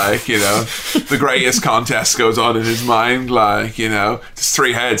 right? Like, the greatest contest goes on in his mind. Like, just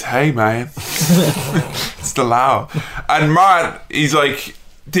three heads. Hey, man, it's the law. And Matt, he's like,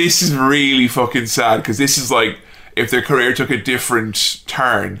 this is really fucking sad because this is like if their career took a different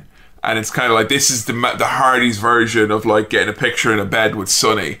turn. And it's kind of like, this is the Hardys version of like getting a picture in a bed with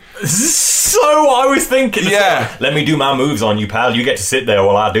Sonny. So I was thinking, yeah. Let me do my moves on you, pal. You get to sit there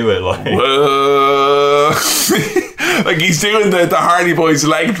while I do it. Like, like he's doing the Hardy Boys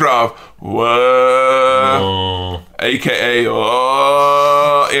leg drop. Whoa. AKA,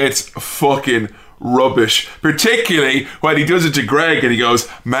 it's fucking rubbish. Particularly when he does it to Greg and he goes,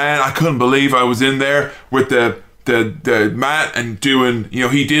 man, I couldn't believe I was in there with the Matt and doing,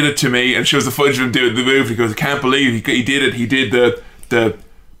 he did it to me, and shows the footage of him doing the move. He goes, I can't believe he did it. He did the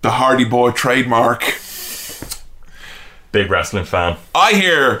Hardy Boy trademark. big wrestling fan. I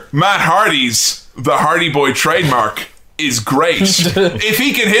hear Matt Hardy's the Hardy Boy trademark is great. If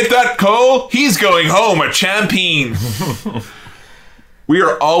he can hit that Cole, he's going home a champion. We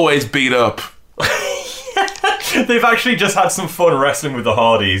are always beat up. They've actually just had some fun wrestling with the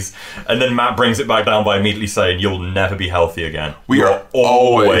Hardys, and then Matt brings it back down by immediately saying, you'll never be healthy again. We are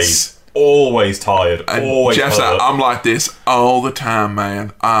always tired. And always Jeff said, hurt. I'm like this all the time,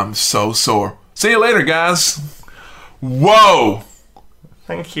 man. I'm so sore. See you later, guys. Whoa.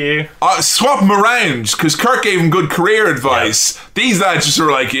 Thank you. Swap them around, because Kurt gave him good career advice. Yeah. These lads just were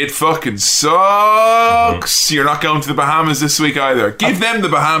like, it fucking sucks. Mm-hmm. You're not going to the Bahamas this week either. Give them the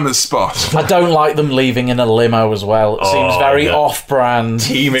Bahamas spot. I don't like them leaving in a limo as well. It seems very off-brand.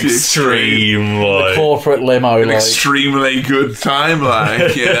 Team Extreme. The corporate limo. An extremely good time,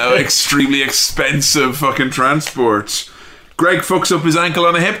 extremely expensive fucking transport. Greg fucks up his ankle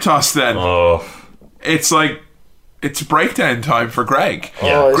on a hip toss then. Oh. It's like, it's breakdown time for Greg.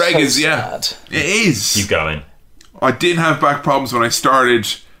 Yeah. Oh, Greg so is, sad. It is. Keep going. I didn't have back problems when I started.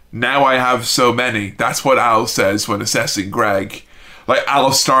 Now I have so many. That's what Al says when assessing Greg. like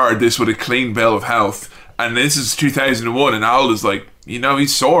Al started this with a clean bill of health, and this is 2001, and Al is like,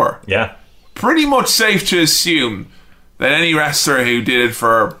 he's sore. Yeah. Pretty much safe to assume that any wrestler who did it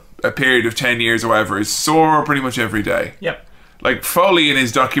for a period of 10 years or whatever is sore pretty much every day. Yep. Like Foley in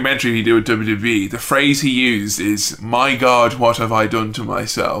his documentary he did with WWE, the phrase he used is, "My God, what have I done to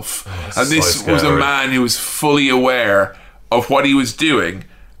myself?" And this was a man who was fully aware of what he was doing,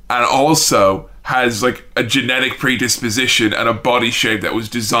 and also has like a genetic predisposition and a body shape that was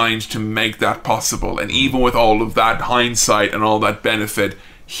designed to make that possible. And even with all of that hindsight and all that benefit,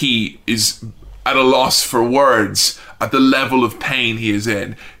 he is at a loss for words at the level of pain he is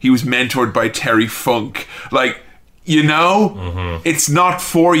in. He was mentored by Terry Funk. Like, it's not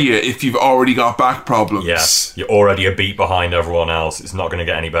for you if you've already got back problems. Yes, you're already a beat behind everyone else. It's not going to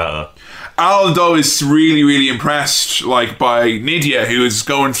get any better. Al, though, is really, really impressed by Nydia, who is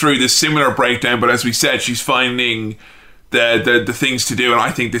going through this similar breakdown, but as we said, she's finding the things to do, and I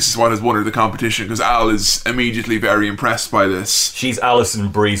think this is what has won her the competition, because Al is immediately very impressed by this. She's Alison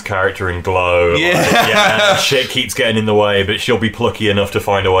Brie's character in Glow. Yeah. Shit keeps getting in the way, but she'll be plucky enough to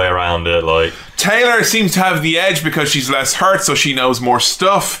find a way around it. Taylor seems to have the edge because she's less hurt, so she knows more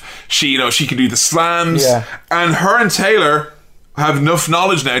stuff. She can do the slams, and her and Taylor have enough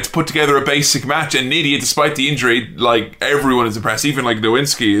knowledge now to put together a basic match. And Nydia, despite the injury, everyone is impressed. Even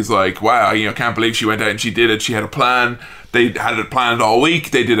Nowinski is like, wow, can't believe she went out and she did it. She had a plan. They had it planned all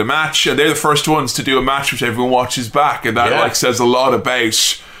week. They did a match, and they're the first ones to do a match which everyone watches back, and that says a lot about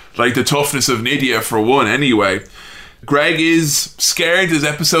the toughness of Nydia for one. Anyway, Greg is scared as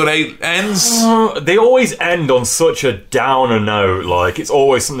episode 8 ends. They always end on such a downer note. It's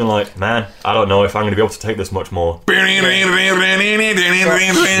always something like, man, I don't know if I'm going to be able to take this much more.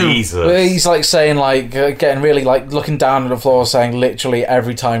 Jesus. He's saying, getting really, looking down at the floor, saying, literally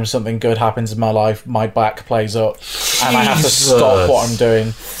every time something good happens in my life, my back plays up, and I have to stop what I'm doing.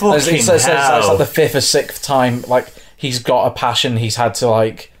 It's like the 5th or 6th time, he's got a passion he's had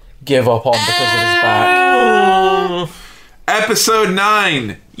to, give up on because of his back. Episode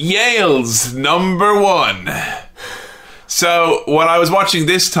 9, Yale's number 1. So when I was watching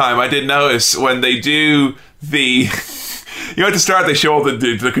this time, I did notice when they do the at the start they show all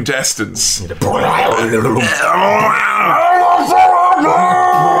the contestants.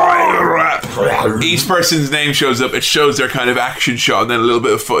 Each person's name shows up. It shows their kind of action shot, and then a little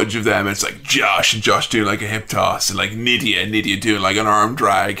bit of footage of them. It's Josh, and Josh doing a hip toss, and Nydia doing an arm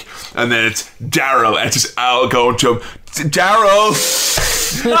drag, and then it's Daryl, and it's just Al going to him. Daryl!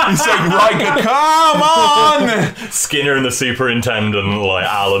 He's right, come on! Skinner and the superintendent,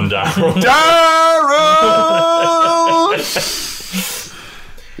 Al and Daryl. Daryl!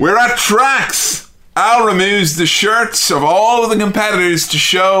 We're at tracks. Al removes the shirts of all of the competitors to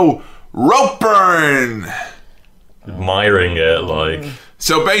show rope burn. Admiring it,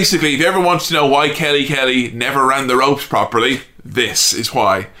 So basically, if you ever want to know why Kelly never ran the ropes properly, this is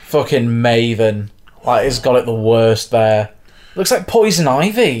why. Fucking Maven. He's got it the worst there. Looks like Poison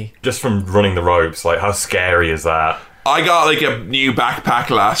Ivy. Just from running the ropes, how scary is that? I got a new backpack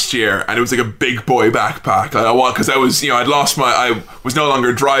last year, and it was a big boy backpack. Because I was, I was no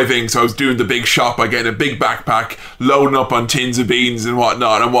longer driving, so I was doing the big shop by getting a big backpack, loading up on tins of beans and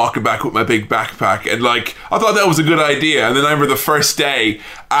whatnot, and walking back with my big backpack. And I thought that was a good idea. And then I remember the first day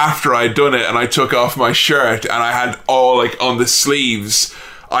after I'd done it, and I took off my shirt, and I had all on the sleeves,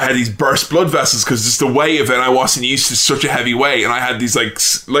 I had these burst blood vessels because just the weight of it, I wasn't used to such a heavy weight, and I had these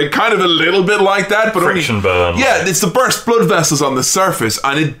kind of a little bit like that, but friction burn. Yeah, it's the burst blood vessels on the surface,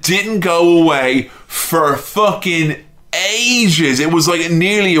 and it didn't go away for fucking ages. It was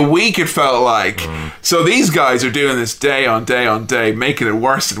nearly a week, it felt like. So these guys are doing this day on day on day, making it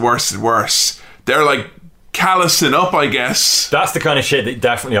worse and worse and worse. They're callousing up, I guess. That's the kind of shit that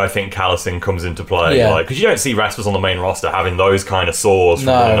definitely I think callousing comes into play. Because you don't see wrestlers on the main roster having those kind of sores from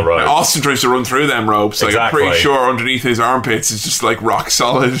running the ropes. Austin tries to run through them ropes. Exactly. I'm pretty sure underneath his armpits is just rock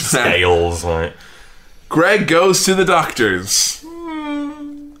solid. Scales. Greg goes to the doctors.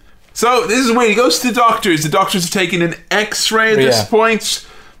 So this is weird. He goes to the doctors. The doctors have taken an x-ray at this point.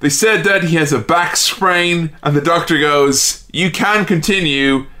 They said that he has a back sprain, and the doctor goes, "You can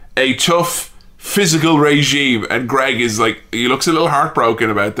continue a tough physical regime." And Greg is he looks a little heartbroken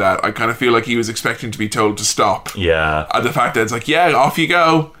about that. I kind of feel like he was expecting to be told to stop. Yeah. And the fact that it's off you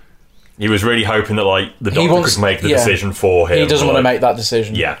go. He was really hoping that the doctor could make the decision for him. He doesn't want to make that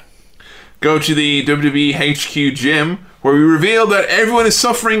decision. Yeah. Go to the WWE HQ gym, where we reveal that everyone is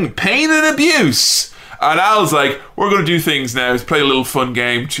suffering pain and abuse. And Al's we're going to do things now. Let's play a little fun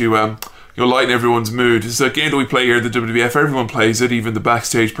game to lighten everyone's mood. It's a game that we play here at the WWF. Everyone plays it, even the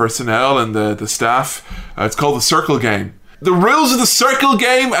backstage personnel and the staff. It's called the Circle Game. The rules of the circle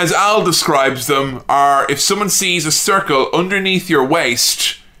game, as Al describes them, are if someone sees a circle underneath your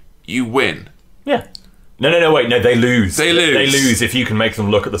waist, you win. Yeah. No, wait, they lose. They lose. They lose if you can make them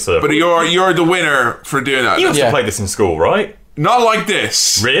look at the circle. But you're the winner for doing that. You also played this in school, right? Not like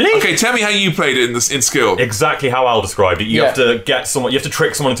this. Really? Okay, tell me how you played it in school. Exactly how Al described it. You have to you have to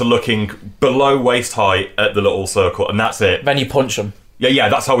trick someone into looking below waist height at the little circle, and that's it. Then you punch them. Yeah,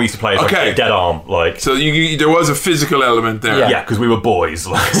 that's how we used to play it. Okay. Like, dead arm, like. So there was a physical element there. Yeah, because we were boys.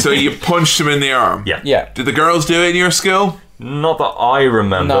 Like. So you punched him in the arm. Yeah. Did the girls do it in your school? Not that I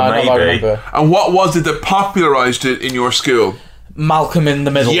remember, No, maybe. not I remember. And what was it that popularised it in your school? Malcolm in the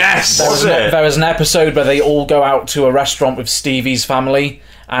Middle. Yes! There was an episode where they all go out to a restaurant with Stevie's family,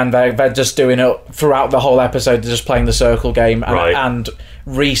 and they're just doing it throughout the whole episode. They're just playing the circle game, and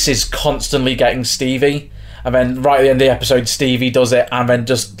Reese is constantly getting Stevie. And then right at the end of the episode, Stevie does it, and then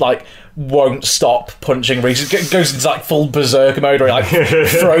just like won't stop punching Reese. It goes into like full berserk mode, where he like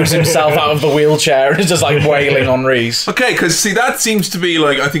throws himself out of the wheelchair and is just like wailing on Reese. Okay, because see, that seems to be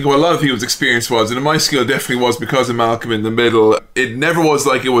like I think what a lot of people's experience was, and in my school it definitely was because of Malcolm in the Middle. It never was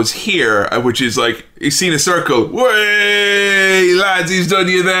like it was here, which is like he's seen a circle. Way lads, he's done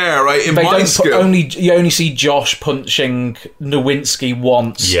you there, right? In my school, you only see Josh punching Nowinski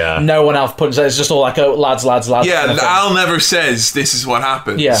once. Yeah. No one else punches. It's just all like, oh, lads. Yeah, Al never says this is what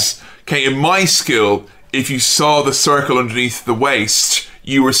happens. Yeah. Okay, in my school, if you saw the circle underneath the waist,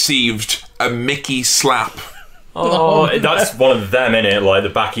 you received a Mickey slap. Oh, that's one of them, innit? Like the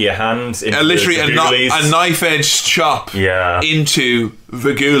back of your hand. Literally a knife-edged chop into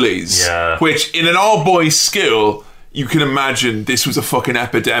the ghoulies. Yeah. Which, in an all-boys school, you can imagine this was a fucking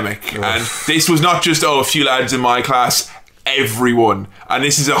epidemic. Oof. And this was not just, a few lads in my class. Everyone. And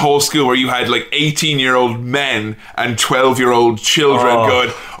this is a whole school where you had like 18-year-old men and 12-year-old children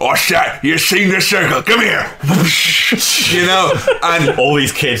going, oh shit, you seen the circle, come here. You know, and all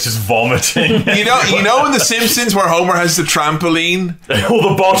these kids just vomiting. You know in The Simpsons where Homer has the trampoline? All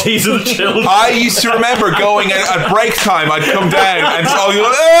the bodies of the children. I used to remember going at break time, I'd come down and all you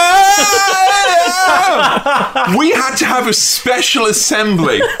we had to have a special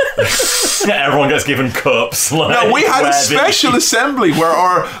assembly. Everyone gets given cups. Like, no, we had a special assembly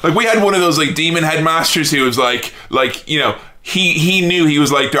where we had one of those like demon headmasters who was like you know, he knew he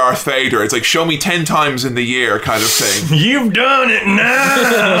was like Darth Vader. It's like, show me 10 times in the year kind of thing. You've done it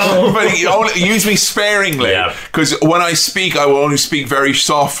now. But he only use me sparingly, because when I speak, I will only speak very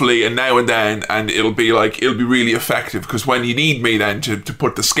softly and now and then, and it'll be really effective, because when you need me then to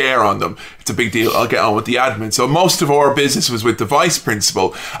put the scare on them, it's a big deal. I'll get on with the admin. So most of our business was with the vice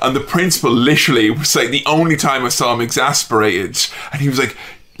principal, and the principal literally was like the only time I saw him exasperated, and he was like,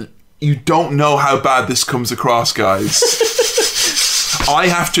 you don't know how bad this comes across, guys. I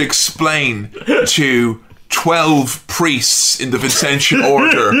have to explain to 12 priests in the Vincentian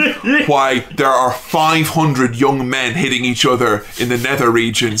order why there are 500 young men hitting each other in the nether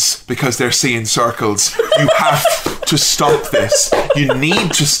regions because they're seeing circles. You have to stop this. You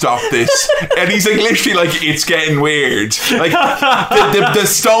need to stop this. And he's like, literally like, it's getting weird. Like the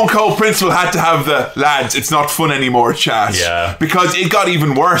Stone Cold principal had to have the lads, it's not fun anymore chat. Yeah. Because it got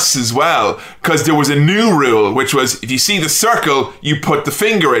even worse as well. Because there was a new rule, which was if you see the circle, you put the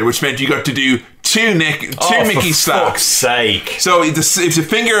finger in, which meant you got to do two Mickey slaps. For fuck's sake. So if the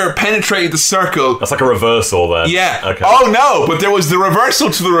finger penetrated the circle... That's like a reversal then. Yeah. Okay. Oh no, but there was the reversal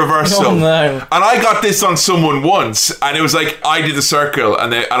to the reversal. Oh no. And I got this on someone once, and it was like, I did the circle,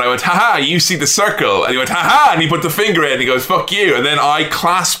 and I went, haha, you see the circle. And he went, haha, and he put the finger in, and he goes, fuck you. And then I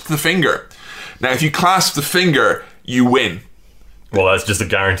clasped the finger. Now, if you clasp the finger, you win. Well, that's just a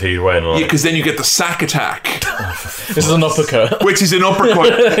guaranteed win. Like. Yeah, because then you get the sack attack. This is an uppercut. Which is an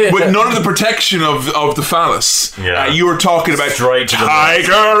uppercut with none of the protection of the phallus. Yeah. You were talking about straight to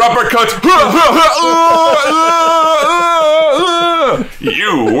tiger uppercut.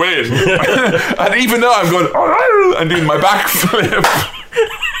 You win. And even though I'm going and doing my backflip,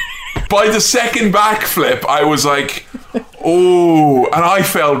 by the second backflip, I was like, oh, and I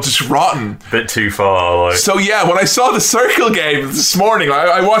felt just rotten. Bit too far, like. So yeah, when I saw the circle game this morning,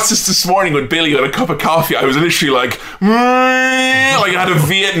 I watched this morning with Billy with a cup of coffee. I was literally like I had a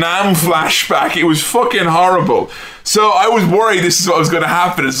Vietnam flashback. It was fucking horrible. So I was worried this is what was going to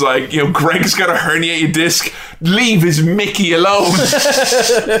happen. It's like, you know, Greg's got a herniated disc. Leave his Mickey alone.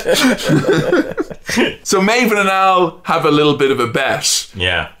 So Maven and Al have a little bit of a bet.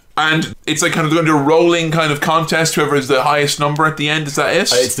 Yeah. And it's like kind of under a rolling kind of contest. Whoever is the highest number at the end, is that it?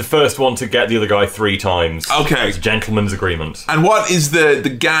 It's the first one to get the other guy 3 times. Okay. It's a gentleman's agreement. And what is the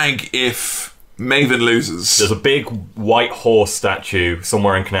gag if Maven loses. There's a big white horse statue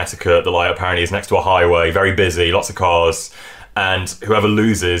somewhere in Connecticut that like apparently is next to a highway, very busy, lots of cars, and whoever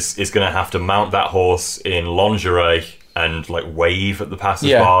loses is going to have to mount that horse in lingerie and like wave at the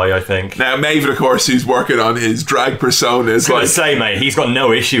passers-by, I think. Now Maven, of course, who's working on his drag persona, is like, say, mate, he's got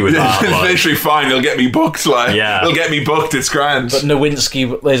no issue with that. It's literally fine. He'll get me booked. Like, he'll get me booked. It's grand. But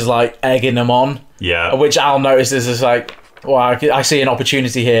Nowinski is like egging him on. Yeah, which Al notices is like, well, I see an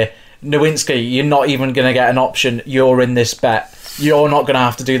opportunity here. Nowinski, you're not even going to get an option. You're in this bet. You're not going to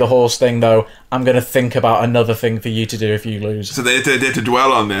have to do the horse thing, though. I'm going to think about another thing for you to do if you lose. So they had to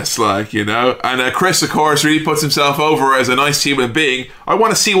dwell on this, like, you know. And Chris, of course, really puts himself over as a nice human being. I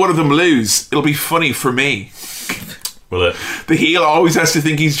want to see one of them lose. It'll be funny for me. Will it? The heel always has to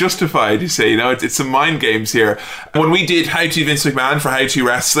think he's justified, you say, you know, it's some mind games here. When we did How To Vince McMahon for How To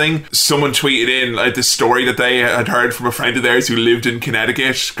Wrestling, someone tweeted in like this story that they had heard from a friend of theirs who lived in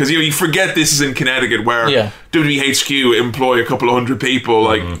Connecticut. Because, you know, you forget this is in Connecticut where WHQ employ a couple of hundred people,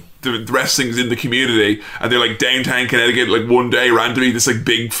 like... The wrestling's in the community, and they're like downtown Connecticut, like one day randomly this like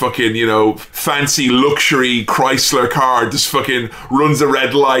big fucking, you know, fancy luxury Chrysler car just fucking runs a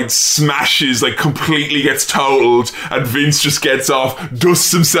red light, smashes, like completely gets totaled, and Vince just gets off,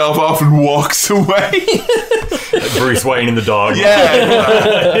 dusts himself off and walks away. Like Bruce Wayne in the dog.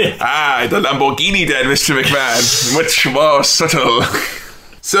 Yeah. The Lamborghini then, Mr. McMahon. Much more subtle.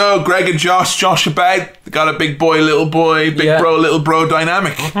 So, Greg and Josh about. They got a big boy, little boy, big bro, little bro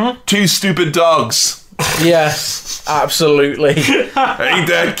dynamic. Two stupid dogs. Yes, absolutely. Ain't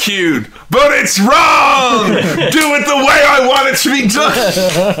that cute? But it's wrong! Do it the way I want it to be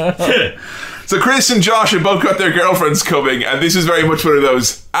done! So Chris and Josh have both got their girlfriends coming, and this is very much one of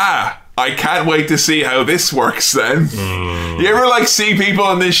those, I can't wait to see how this works then. You ever like see people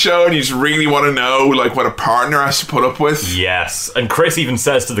on this show and you just really want to know like what a partner has to put up with? Yes. And Chris even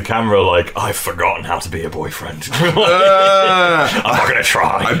says to the camera like, I've forgotten how to be a boyfriend. I'm not going to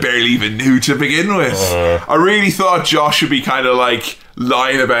try. I barely even knew to begin with. I really thought Josh would be kind of like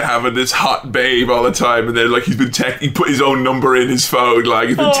lying about having this hot babe all the time, and then like he put his own number in his phone, like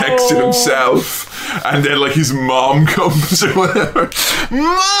he's been texting himself, and then like his mom comes or whatever.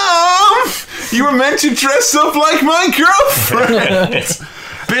 Mom, you were meant to dress up like my girlfriend.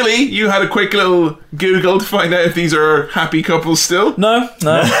 Billy, you had a quick little Google to find out if these are happy couples still. No.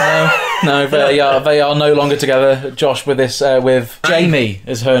 They are no longer together. Josh with Jamie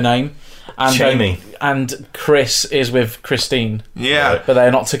is her name. And Jamie. And Chris is with Christine. Yeah. But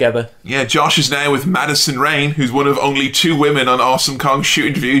they're not together. Yeah, Josh is now with Madison Rain, who's one of only two women on Awesome Kong's shoot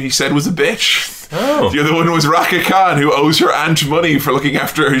interview he said was a bitch. Oh. The other one was Raka Khan, who owes her aunt money for looking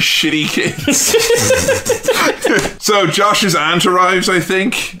after her shitty kids. So Josh's aunt arrives, I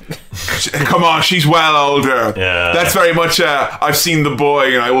think. Come on, she's well older. Yeah. That's very much I've seen the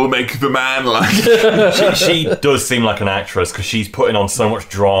boy and I will make the man like. she does seem like an actress because she's putting on so much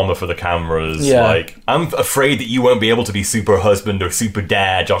drama for the cameras. Yeah. Like, I'm afraid that you won't be able to be super husband or super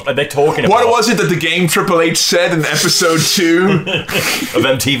dad, Josh. They're talking about... What was it that the game Triple H said in episode 2? Of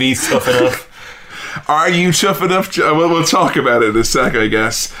MTV's Tough Enough? Are you tough enough? We'll talk about it in a sec, I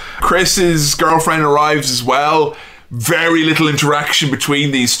guess. Chris's girlfriend arrives as well. Very little interaction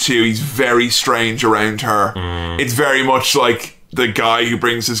between these two. He's very strange around her. It's very much like the guy who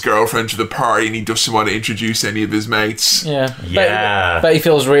brings his girlfriend to the party and he doesn't want to introduce any of his mates. Yeah. But he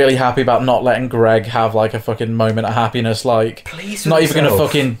feels really happy about not letting Greg have like a fucking moment of happiness. Like, please not even going to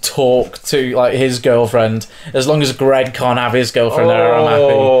fucking talk to like his girlfriend. As long as Greg can't have his girlfriend there, I'm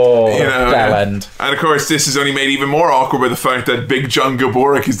happy. You know, They'll end. And of course, this is only made even more awkward by the fact that Big John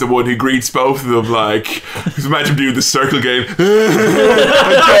Gaborik is the one who greets both of them. Like, imagine doing the circle game.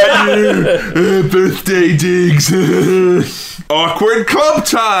 I got you. Birthday digs. Awkward club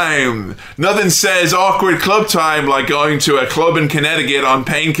time. Nothing says awkward club time like going to a club in Connecticut on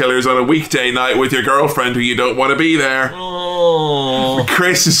painkillers on a weekday night with your girlfriend who you don't want to be there.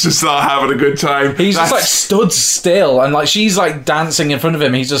 Chris is just not having a good time. He's just like stood still, and like she's like dancing in front of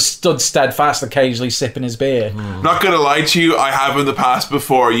him. He's just stood steadfast, occasionally sipping his beer. Not gonna lie to you, I have in the past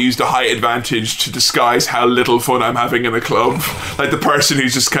before used a height advantage to disguise how little fun I'm having in a club. Like the person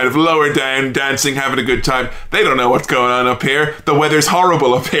who's just kind of lower down, dancing, having a good time. They don't know what's going on up here. The weather's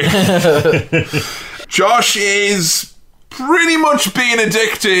horrible up here. Josh is pretty much being a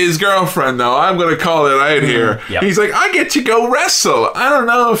dick to his girlfriend, though. I'm going to call it out here. Yep. He's like, I get to go wrestle. I don't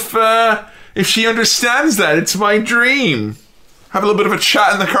know if she understands that. It's my dream. Have a little bit of a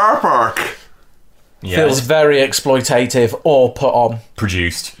chat in the car park. Yeah. Feels very exploitative or put on.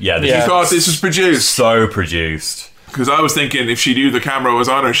 Produced. You thought this was produced? So produced. Because I was thinking if she knew the camera was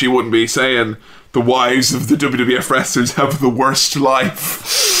on her, she wouldn't be saying the wives of the WWF wrestlers have the worst life.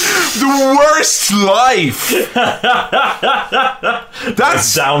 The worst life.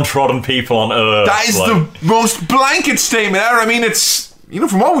 That's downtrodden people on Earth. That is the most blanket statement ever. I mean, it's,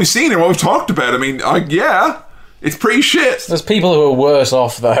 from what we've seen and what we've talked about, I mean, yeah, it's pretty shit. There's people who are worse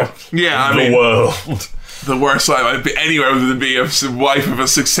off, though. Yeah, I mean, world. The worst life I'd be anywhere other than be a wife of a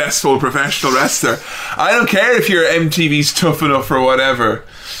successful professional wrestler. I don't care if your MTV's tough enough or whatever.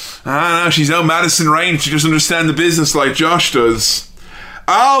 I don't know, she's no Madison Rain. She doesn't understand the business like Josh does.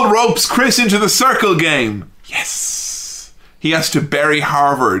 Al ropes Chris into the circle game. Yes. He has to bury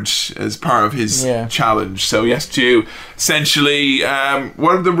Harvard as part of his challenge. So he has to essentially,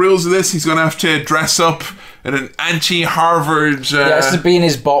 what are the rules of this? He's going to have to dress up in an anti-Harvard... He has to be in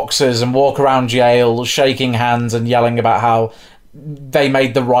his boxers and walk around Yale shaking hands and yelling about how they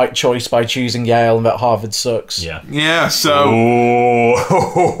made the right choice by choosing Yale and that Harvard sucks. Yeah, so...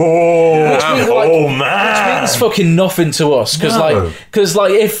 man. Which means fucking nothing to us. Because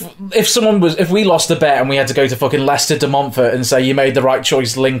if we lost the bet and we had to go to fucking Leicester de Montfort and say you made the right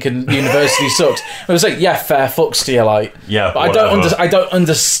choice, Lincoln University sucks, I was like, yeah, fair fucks to you, like. Yeah, but I don't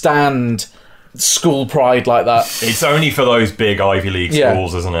understand school pride like that. It's only for those big Ivy League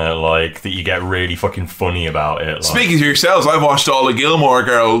schools, isn't it? Like, that you get really fucking funny about it. Like. Speaking for yourselves, I've watched all the Gilmore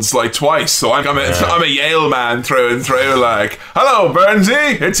Girls like twice, so I'm a Yale man through and through. Like, hello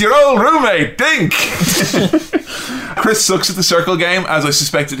Burnsy, it's your old roommate Dink. Chris sucks at the circle game, as I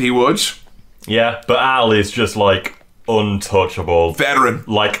suspected he would. Yeah, but Al is just like untouchable, veteran,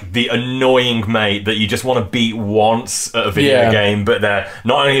 like the annoying mate that you just want to beat once at a video game, but they're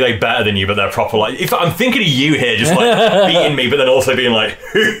not only are they better than you, but they're proper, like, if I'm thinking of you here just like beating me, but then also being like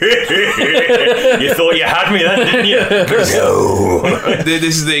you thought you had me then, didn't you? No.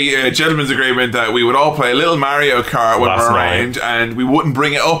 This is the gentleman's agreement that we would all play a little Mario Kart when we're around, and we wouldn't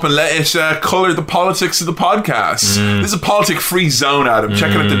bring it up and let it colour the politics of the podcast. This is a politic-free zone, Adam.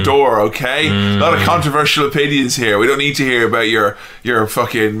 Check it at the door, okay? A lot of controversial opinions here. We don't need to hear about your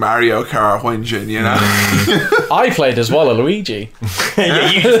fucking Mario Kart whinging, you know. I played as well, Luigi.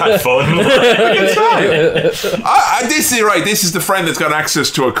 Yeah, you just had fun. This is right. This is the friend that's got access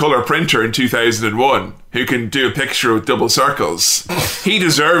to a colour printer in 2001 who can do a picture with double circles. He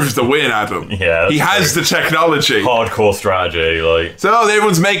deserves the win, Adam. Yeah, he has the technology. Hardcore strategy, like. So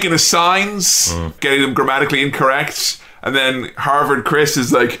everyone's making the signs, getting them grammatically incorrect, and then Harvard Chris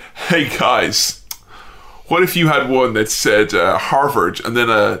is like, "Hey guys, what if you had one that said Harvard and then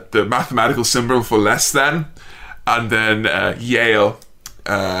the mathematical symbol for less than, and then Yale?"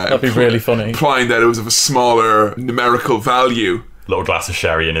 That'd be really funny. Implying that it was of a smaller numerical value. Little glass of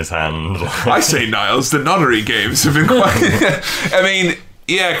sherry in his hand. I say, Niles, the nunnery games have been quite... I mean,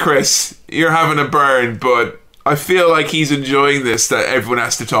 yeah, Chris, you're having a burn, but I feel like he's enjoying this, that everyone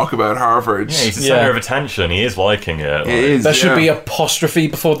has to talk about Harvard. Yeah, he's the centre of attention. He is liking it. Like. It is, there should be apostrophe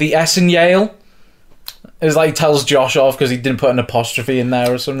before the S in Yale. It's like he tells Josh off because he didn't put an apostrophe in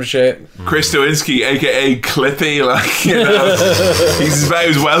there or some shit. Chris Nowinski, aka Clippy, like, you know, he's about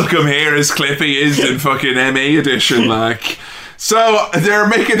as welcome here as Clippy is in fucking ME edition, like. So they're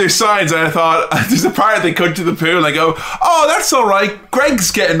making their signs, and I thought, there's a part they cut to the pool, and I go, oh, that's all right,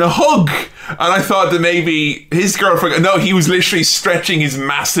 Greg's getting a hug. And I thought that maybe his girlfriend... No, he was literally stretching his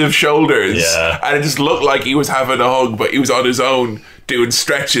massive shoulders. Yeah. And it just looked like he was having a hug, but he was on his own doing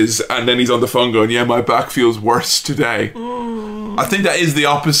stretches, and then he's on the phone going, yeah, my back feels worse today. I think that is the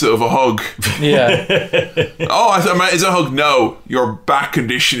opposite of a hug. Yeah. Is a hug? No, your back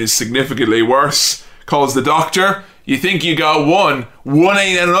condition is significantly worse. Calls the doctor. You think you got one. One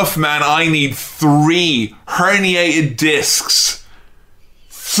ain't enough, man. I need 3 herniated discs.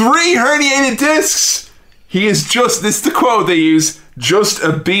 3 herniated discs! He is just, this is the quote they use, just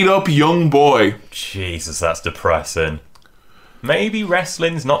a beat up young boy. Jesus, that's depressing. We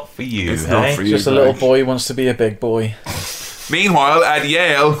wrestling's not for you, It's not for you, just a little boy who wants to be a big boy. Meanwhile, at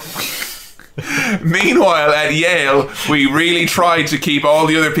Yale, we really tried to keep all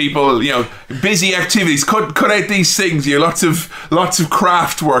the other people, you know, busy activities. Cut out these things. You know, lots of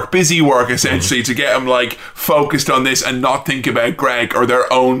craft work, busy work, essentially, to get them like focused on this and not think about Greg or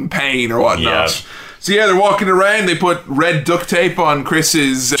their own pain or whatnot. Yeah. So yeah, they're walking around. They put red duct tape on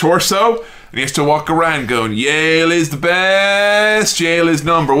Chris's torso, and he has to walk around going, "Yale is the best. Yale is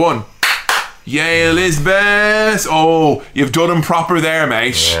number 1. Yale is best." Oh, you've done him proper there,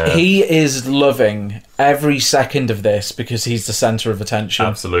 mate. Yeah. He is loving every second of this because he's the centre of attention.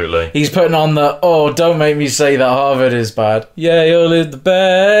 Absolutely. He's putting on the, oh, don't make me say that Harvard is bad. Yale is the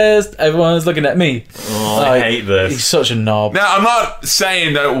best. Everyone's looking at me. Oh, I hate this. He's such a knob. Now, I'm not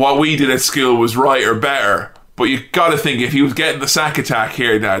saying that what we did at school was right or better, But you got to think, if he was getting the sack attack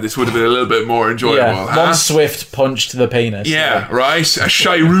here now, this would have been a little bit more enjoyable. Yeah, one swift punch to the penis. Yeah, right? A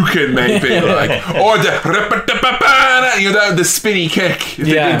Shairukin, maybe. Or the spinny kick. If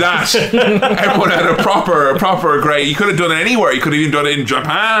they did that, everyone had a proper great... You could have done it anywhere. You could have even done it in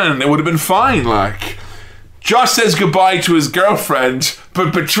Japan. It would have been fine, like... Josh says goodbye to his girlfriend,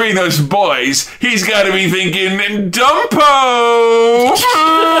 but between us boys, he's got to be thinking, Dumpo!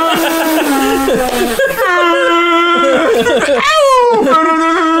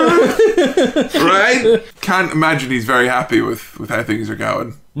 Right? Can't imagine he's very happy with how things are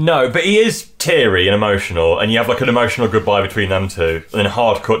going. No, but he is teary and emotional, and you have like an emotional goodbye between them two, and then a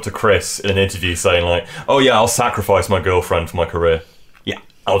hard cut to Chris in an interview saying like, oh yeah, I'll sacrifice my girlfriend for my career. Yeah,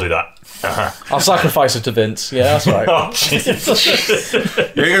 I'll do that. I'll sacrifice it to Vince. Yeah, that's right. Oh, Jesus.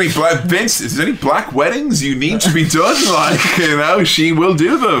 Any black Vince? Is there any black weddings you need to be done? Like, she will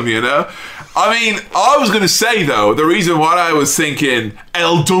do them. I mean, I was going to say though, the reason why I was thinking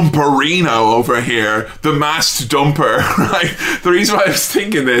El Dumperino over here, the masked dumper, right? The reason why I was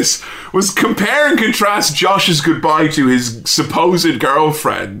thinking this was compare and contrast Josh's goodbye to his supposed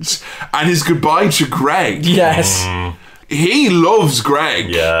girlfriend and his goodbye to Greg. Yes. He loves Greg.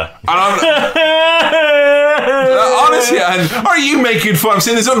 Yeah. And honestly, and are you making fun? I'm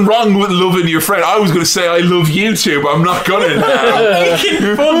saying there's nothing wrong with loving your friend. I was going to say I love you too, but I'm not going to now.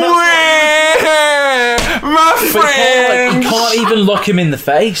 Making fun. My friend. You can't even look him in the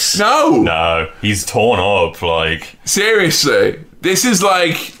face. No, he's torn up. Like, seriously, this is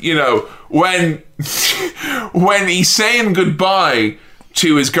like, when he's saying goodbye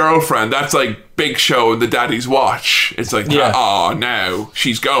to his girlfriend, that's like Big Show and the Daddy's Watch. It's like, oh no,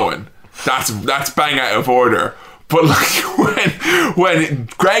 she's going. That's bang out of order. But like when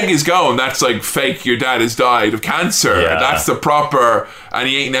Greg is going, that's like fake. Your dad has died of cancer. Yeah. That's the proper, and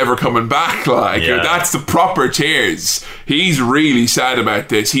he ain't never coming back. Like that's the proper tears. He's really sad about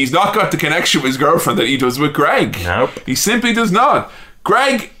this. He's not got the connection with his girlfriend that he does with Greg. Nope. He simply does not.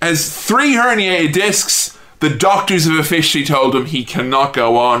 Greg has 3 herniated discs. The doctors have officially told him he cannot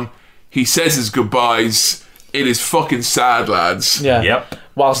go on. He says his goodbyes. It is fucking sad, lads. Yeah. Yep.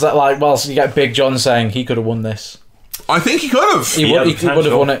 Whilst you get Big John saying he could have won this. I think he could have. He would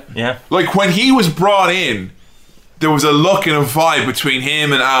have won it. Yeah. Like when he was brought in, there was a look and a vibe between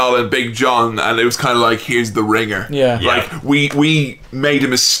him and Al and Big John, and it was kind of like, here's the ringer. Yeah. Like we made a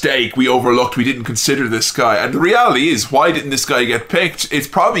mistake. We overlooked. We didn't consider this guy. And the reality is, why didn't this guy get picked? It's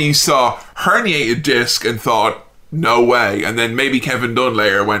probably you saw herniated disc and thought, no way. And then maybe Kevin Dunn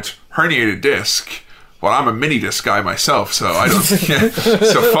later went, herniated disc. Well, I'm a mini disc guy myself, so I don't.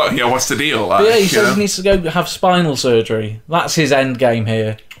 So what's the deal? Like, he says he needs to go have spinal surgery. That's his end game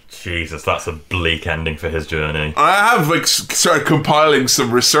here. Jesus, that's a bleak ending for his journey. I have started compiling some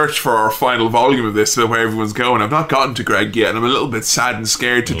research for our final volume of this about where everyone's going. I've not gotten to Greg yet, and I'm a little bit sad and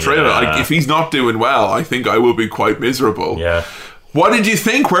scared to trail it. Like, if he's not doing well, I think I will be quite miserable. Yeah. What did you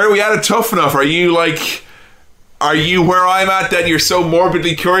think? Where are we at at Tough Enough? Are you where I'm at, that you're so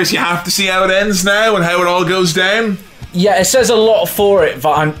morbidly curious you have to see how it ends now and how it all goes down? Yeah, it says a lot for it,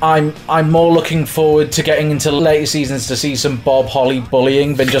 but I'm more looking forward to getting into later seasons to see some Bob Holly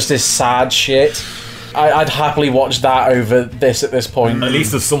bullying than just this sad shit. I'd happily watch that over this at this point. At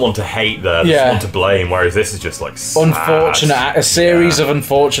least there's someone to hate there, there's someone to blame, whereas this is just like sad. Unfortunate, a series of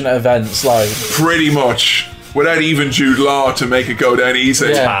unfortunate events, like pretty much. Without even Jude Law to make it go down easy.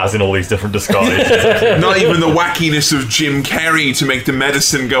 Taz in all these different disguises. Not even the wackiness of Jim Carrey to make the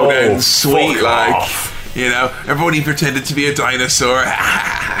medicine go down sweet. Like, off. Everybody pretended to be a dinosaur.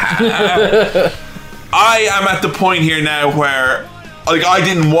 I am at the point here now where, like,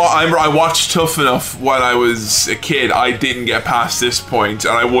 I watched Tough Enough when I was a kid. I didn't get past this point,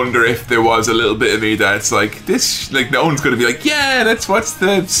 and I wonder if there was a little bit of me that's like, this, like, no one's going to be like, yeah, what's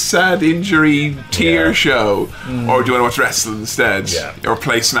the sad injury tear show? Or do you want to watch wrestling instead? Yeah. Or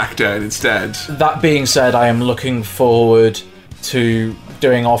play SmackDown instead? That being said, I am looking forward to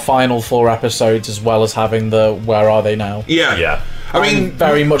doing our final 4 episodes as well as having the Where Are They Now? Yeah. I'm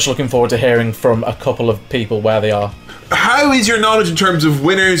very much looking forward to hearing from a couple of people where they are. How is your knowledge in terms of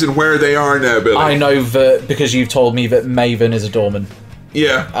winners and where they are now, Billy? I know that because you've told me that Maven is a doorman.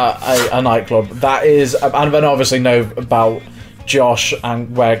 Yeah. A nightclub. That is... And then obviously know about Josh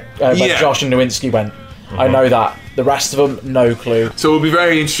and where Josh and Nowinski went. I know that. The rest of them, no clue. So it'll be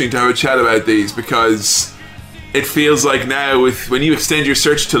very interesting to have a chat about these, because it feels like now when you extend your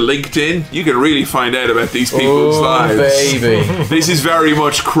search to LinkedIn, you can really find out about these people's lives. Baby. This is very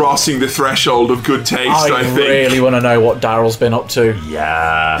much crossing the threshold of good taste, I think. I really want to know what Daryl's been up to.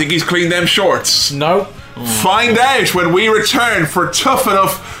 Yeah. Think he's cleaned them shorts? No. Find out when we return for Tough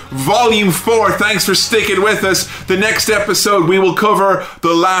Enough Volume 4. Thanks for sticking with us. The next episode, we will cover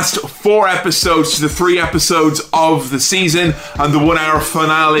the last 4 episodes to the 3 episodes of the season and the 1-hour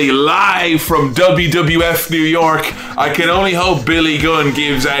finale live from WWF New York. I can only hope Billy Gunn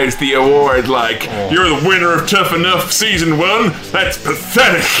gives out the award like, you're the winner of Tough Enough Season 1. That's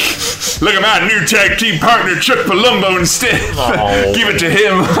pathetic. Look at my new tag team partner, Chuck Palumbo, instead. Give it to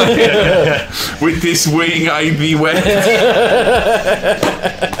him. With this wing, I'd be wet.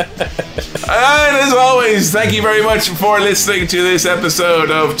 And as always, thank you very much for listening to this episode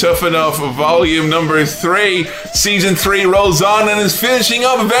of Tough Enough Volume number 3. Season 3 rolls on and is finishing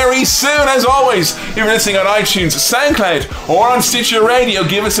up very soon. As always, if you're listening on iTunes, SoundCloud, or on Stitcher Radio,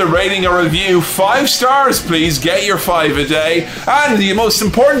 give us a rating or review. 5 stars, please. Get your 5 a day. And the most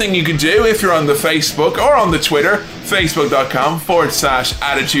important thing you can do if you're on the Facebook or on the Twitter,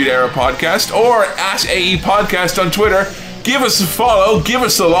 facebook.com/Attitude Era Podcast or at AE Podcast on Twitter. Give us a follow, give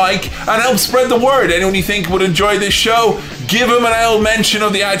us a like, and help spread the word. Anyone you think would enjoy this show, give them an old mention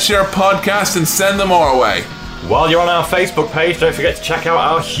of the Attitude Era Podcast and send them our way. While you're on our Facebook page, don't forget to check out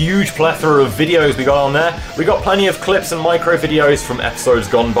our huge plethora of videos we got on there. We got plenty of clips and micro videos from episodes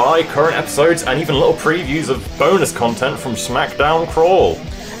gone by, current episodes, and even little previews of bonus content from SmackDown Crawl.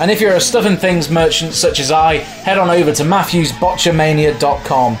 And if you're a Stuff and Things merchant such as I, head on over to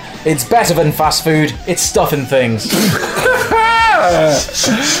MatthewsBotchamania.com. It's better than fast food, it's Stuff and Things.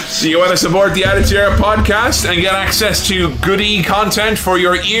 Do you want to support the Attitude Era Podcast and get access to goodie content for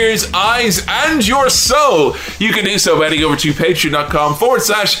your ears, eyes, and your soul? You can do so by heading over to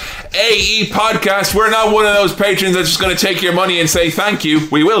patreon.com/AE Podcast. We're not one of those patrons that's just going to take your money and say thank you.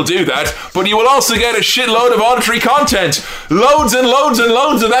 We will do that. But you will also get a shitload of auditory content. Loads and loads and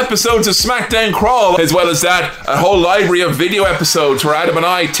loads of episodes of SmackDown Crawl. As well as that, a whole library of video episodes where Adam and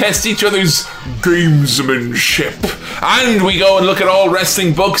I test each other's gamesmanship. And we go and look at all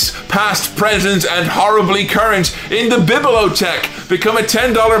wrestling books, past, present, and horribly current in the Bibliotech. Become a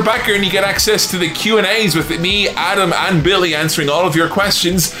 $10 backer and you get access to the Q&As with me, Adam, and Billy answering all of your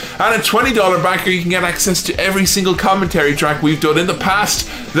questions. And a $20 backer, you can get access to every single commentary track we've done in the past,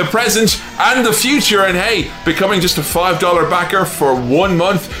 the present, and the future. And hey, becoming just a $5 backer for 1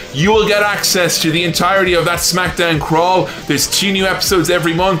 month, you will get access to the entirety of that SmackDown Crawl. There's 2 new episodes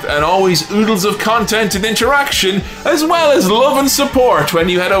every month and always oodles of content and interaction, as well as love and support when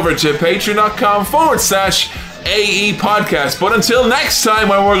you head over to patreon.com/AE Podcast. But until next time,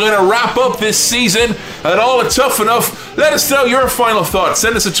 when we're going to wrap up this season and all of Tough Enough, let us know your final thoughts.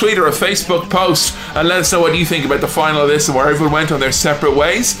 Send us a tweet or a Facebook post and let us know what you think about the final of this and where everyone went on their separate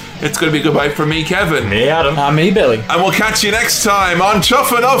ways. It's going to be goodbye from me, Kevin. Me, Adam. And me, Billy. And we'll catch you next time on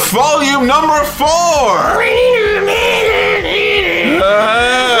Tough Enough Volume number 4.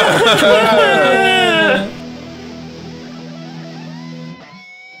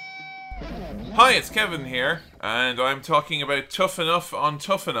 Hi, it's Kevin here, and I'm talking about Tough Enough on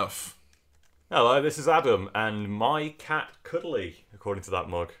Tough Enough. Hello, this is Adam, and my cat Cuddly, according to that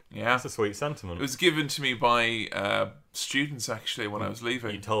mug. Yeah. That's a sweet sentiment. It was given to me by students, actually, when I was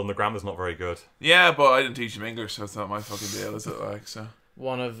leaving. You told them the grammar's not very good. Yeah, but I didn't teach them English, so it's not my fucking deal, is it? Like, so.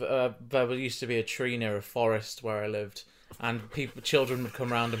 There used to be a tree near a forest where I lived, and children would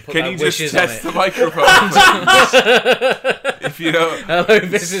come around and put Can their you just wishes on test it. the microphone, please? If you don't... Hello,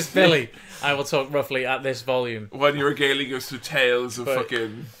 this is Billy. I will talk roughly at this volume. When you're regaling us with tales of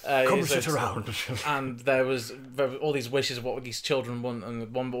fucking... Come sit around. And there was all these wishes of what these children want,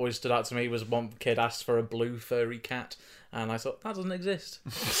 and one always stood out to me was one kid asked for a blue furry cat, and I thought, that doesn't exist.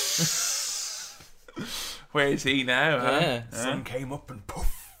 Where is he now? Yeah. Sun came up and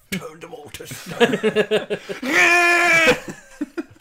poof, turned them all to stone.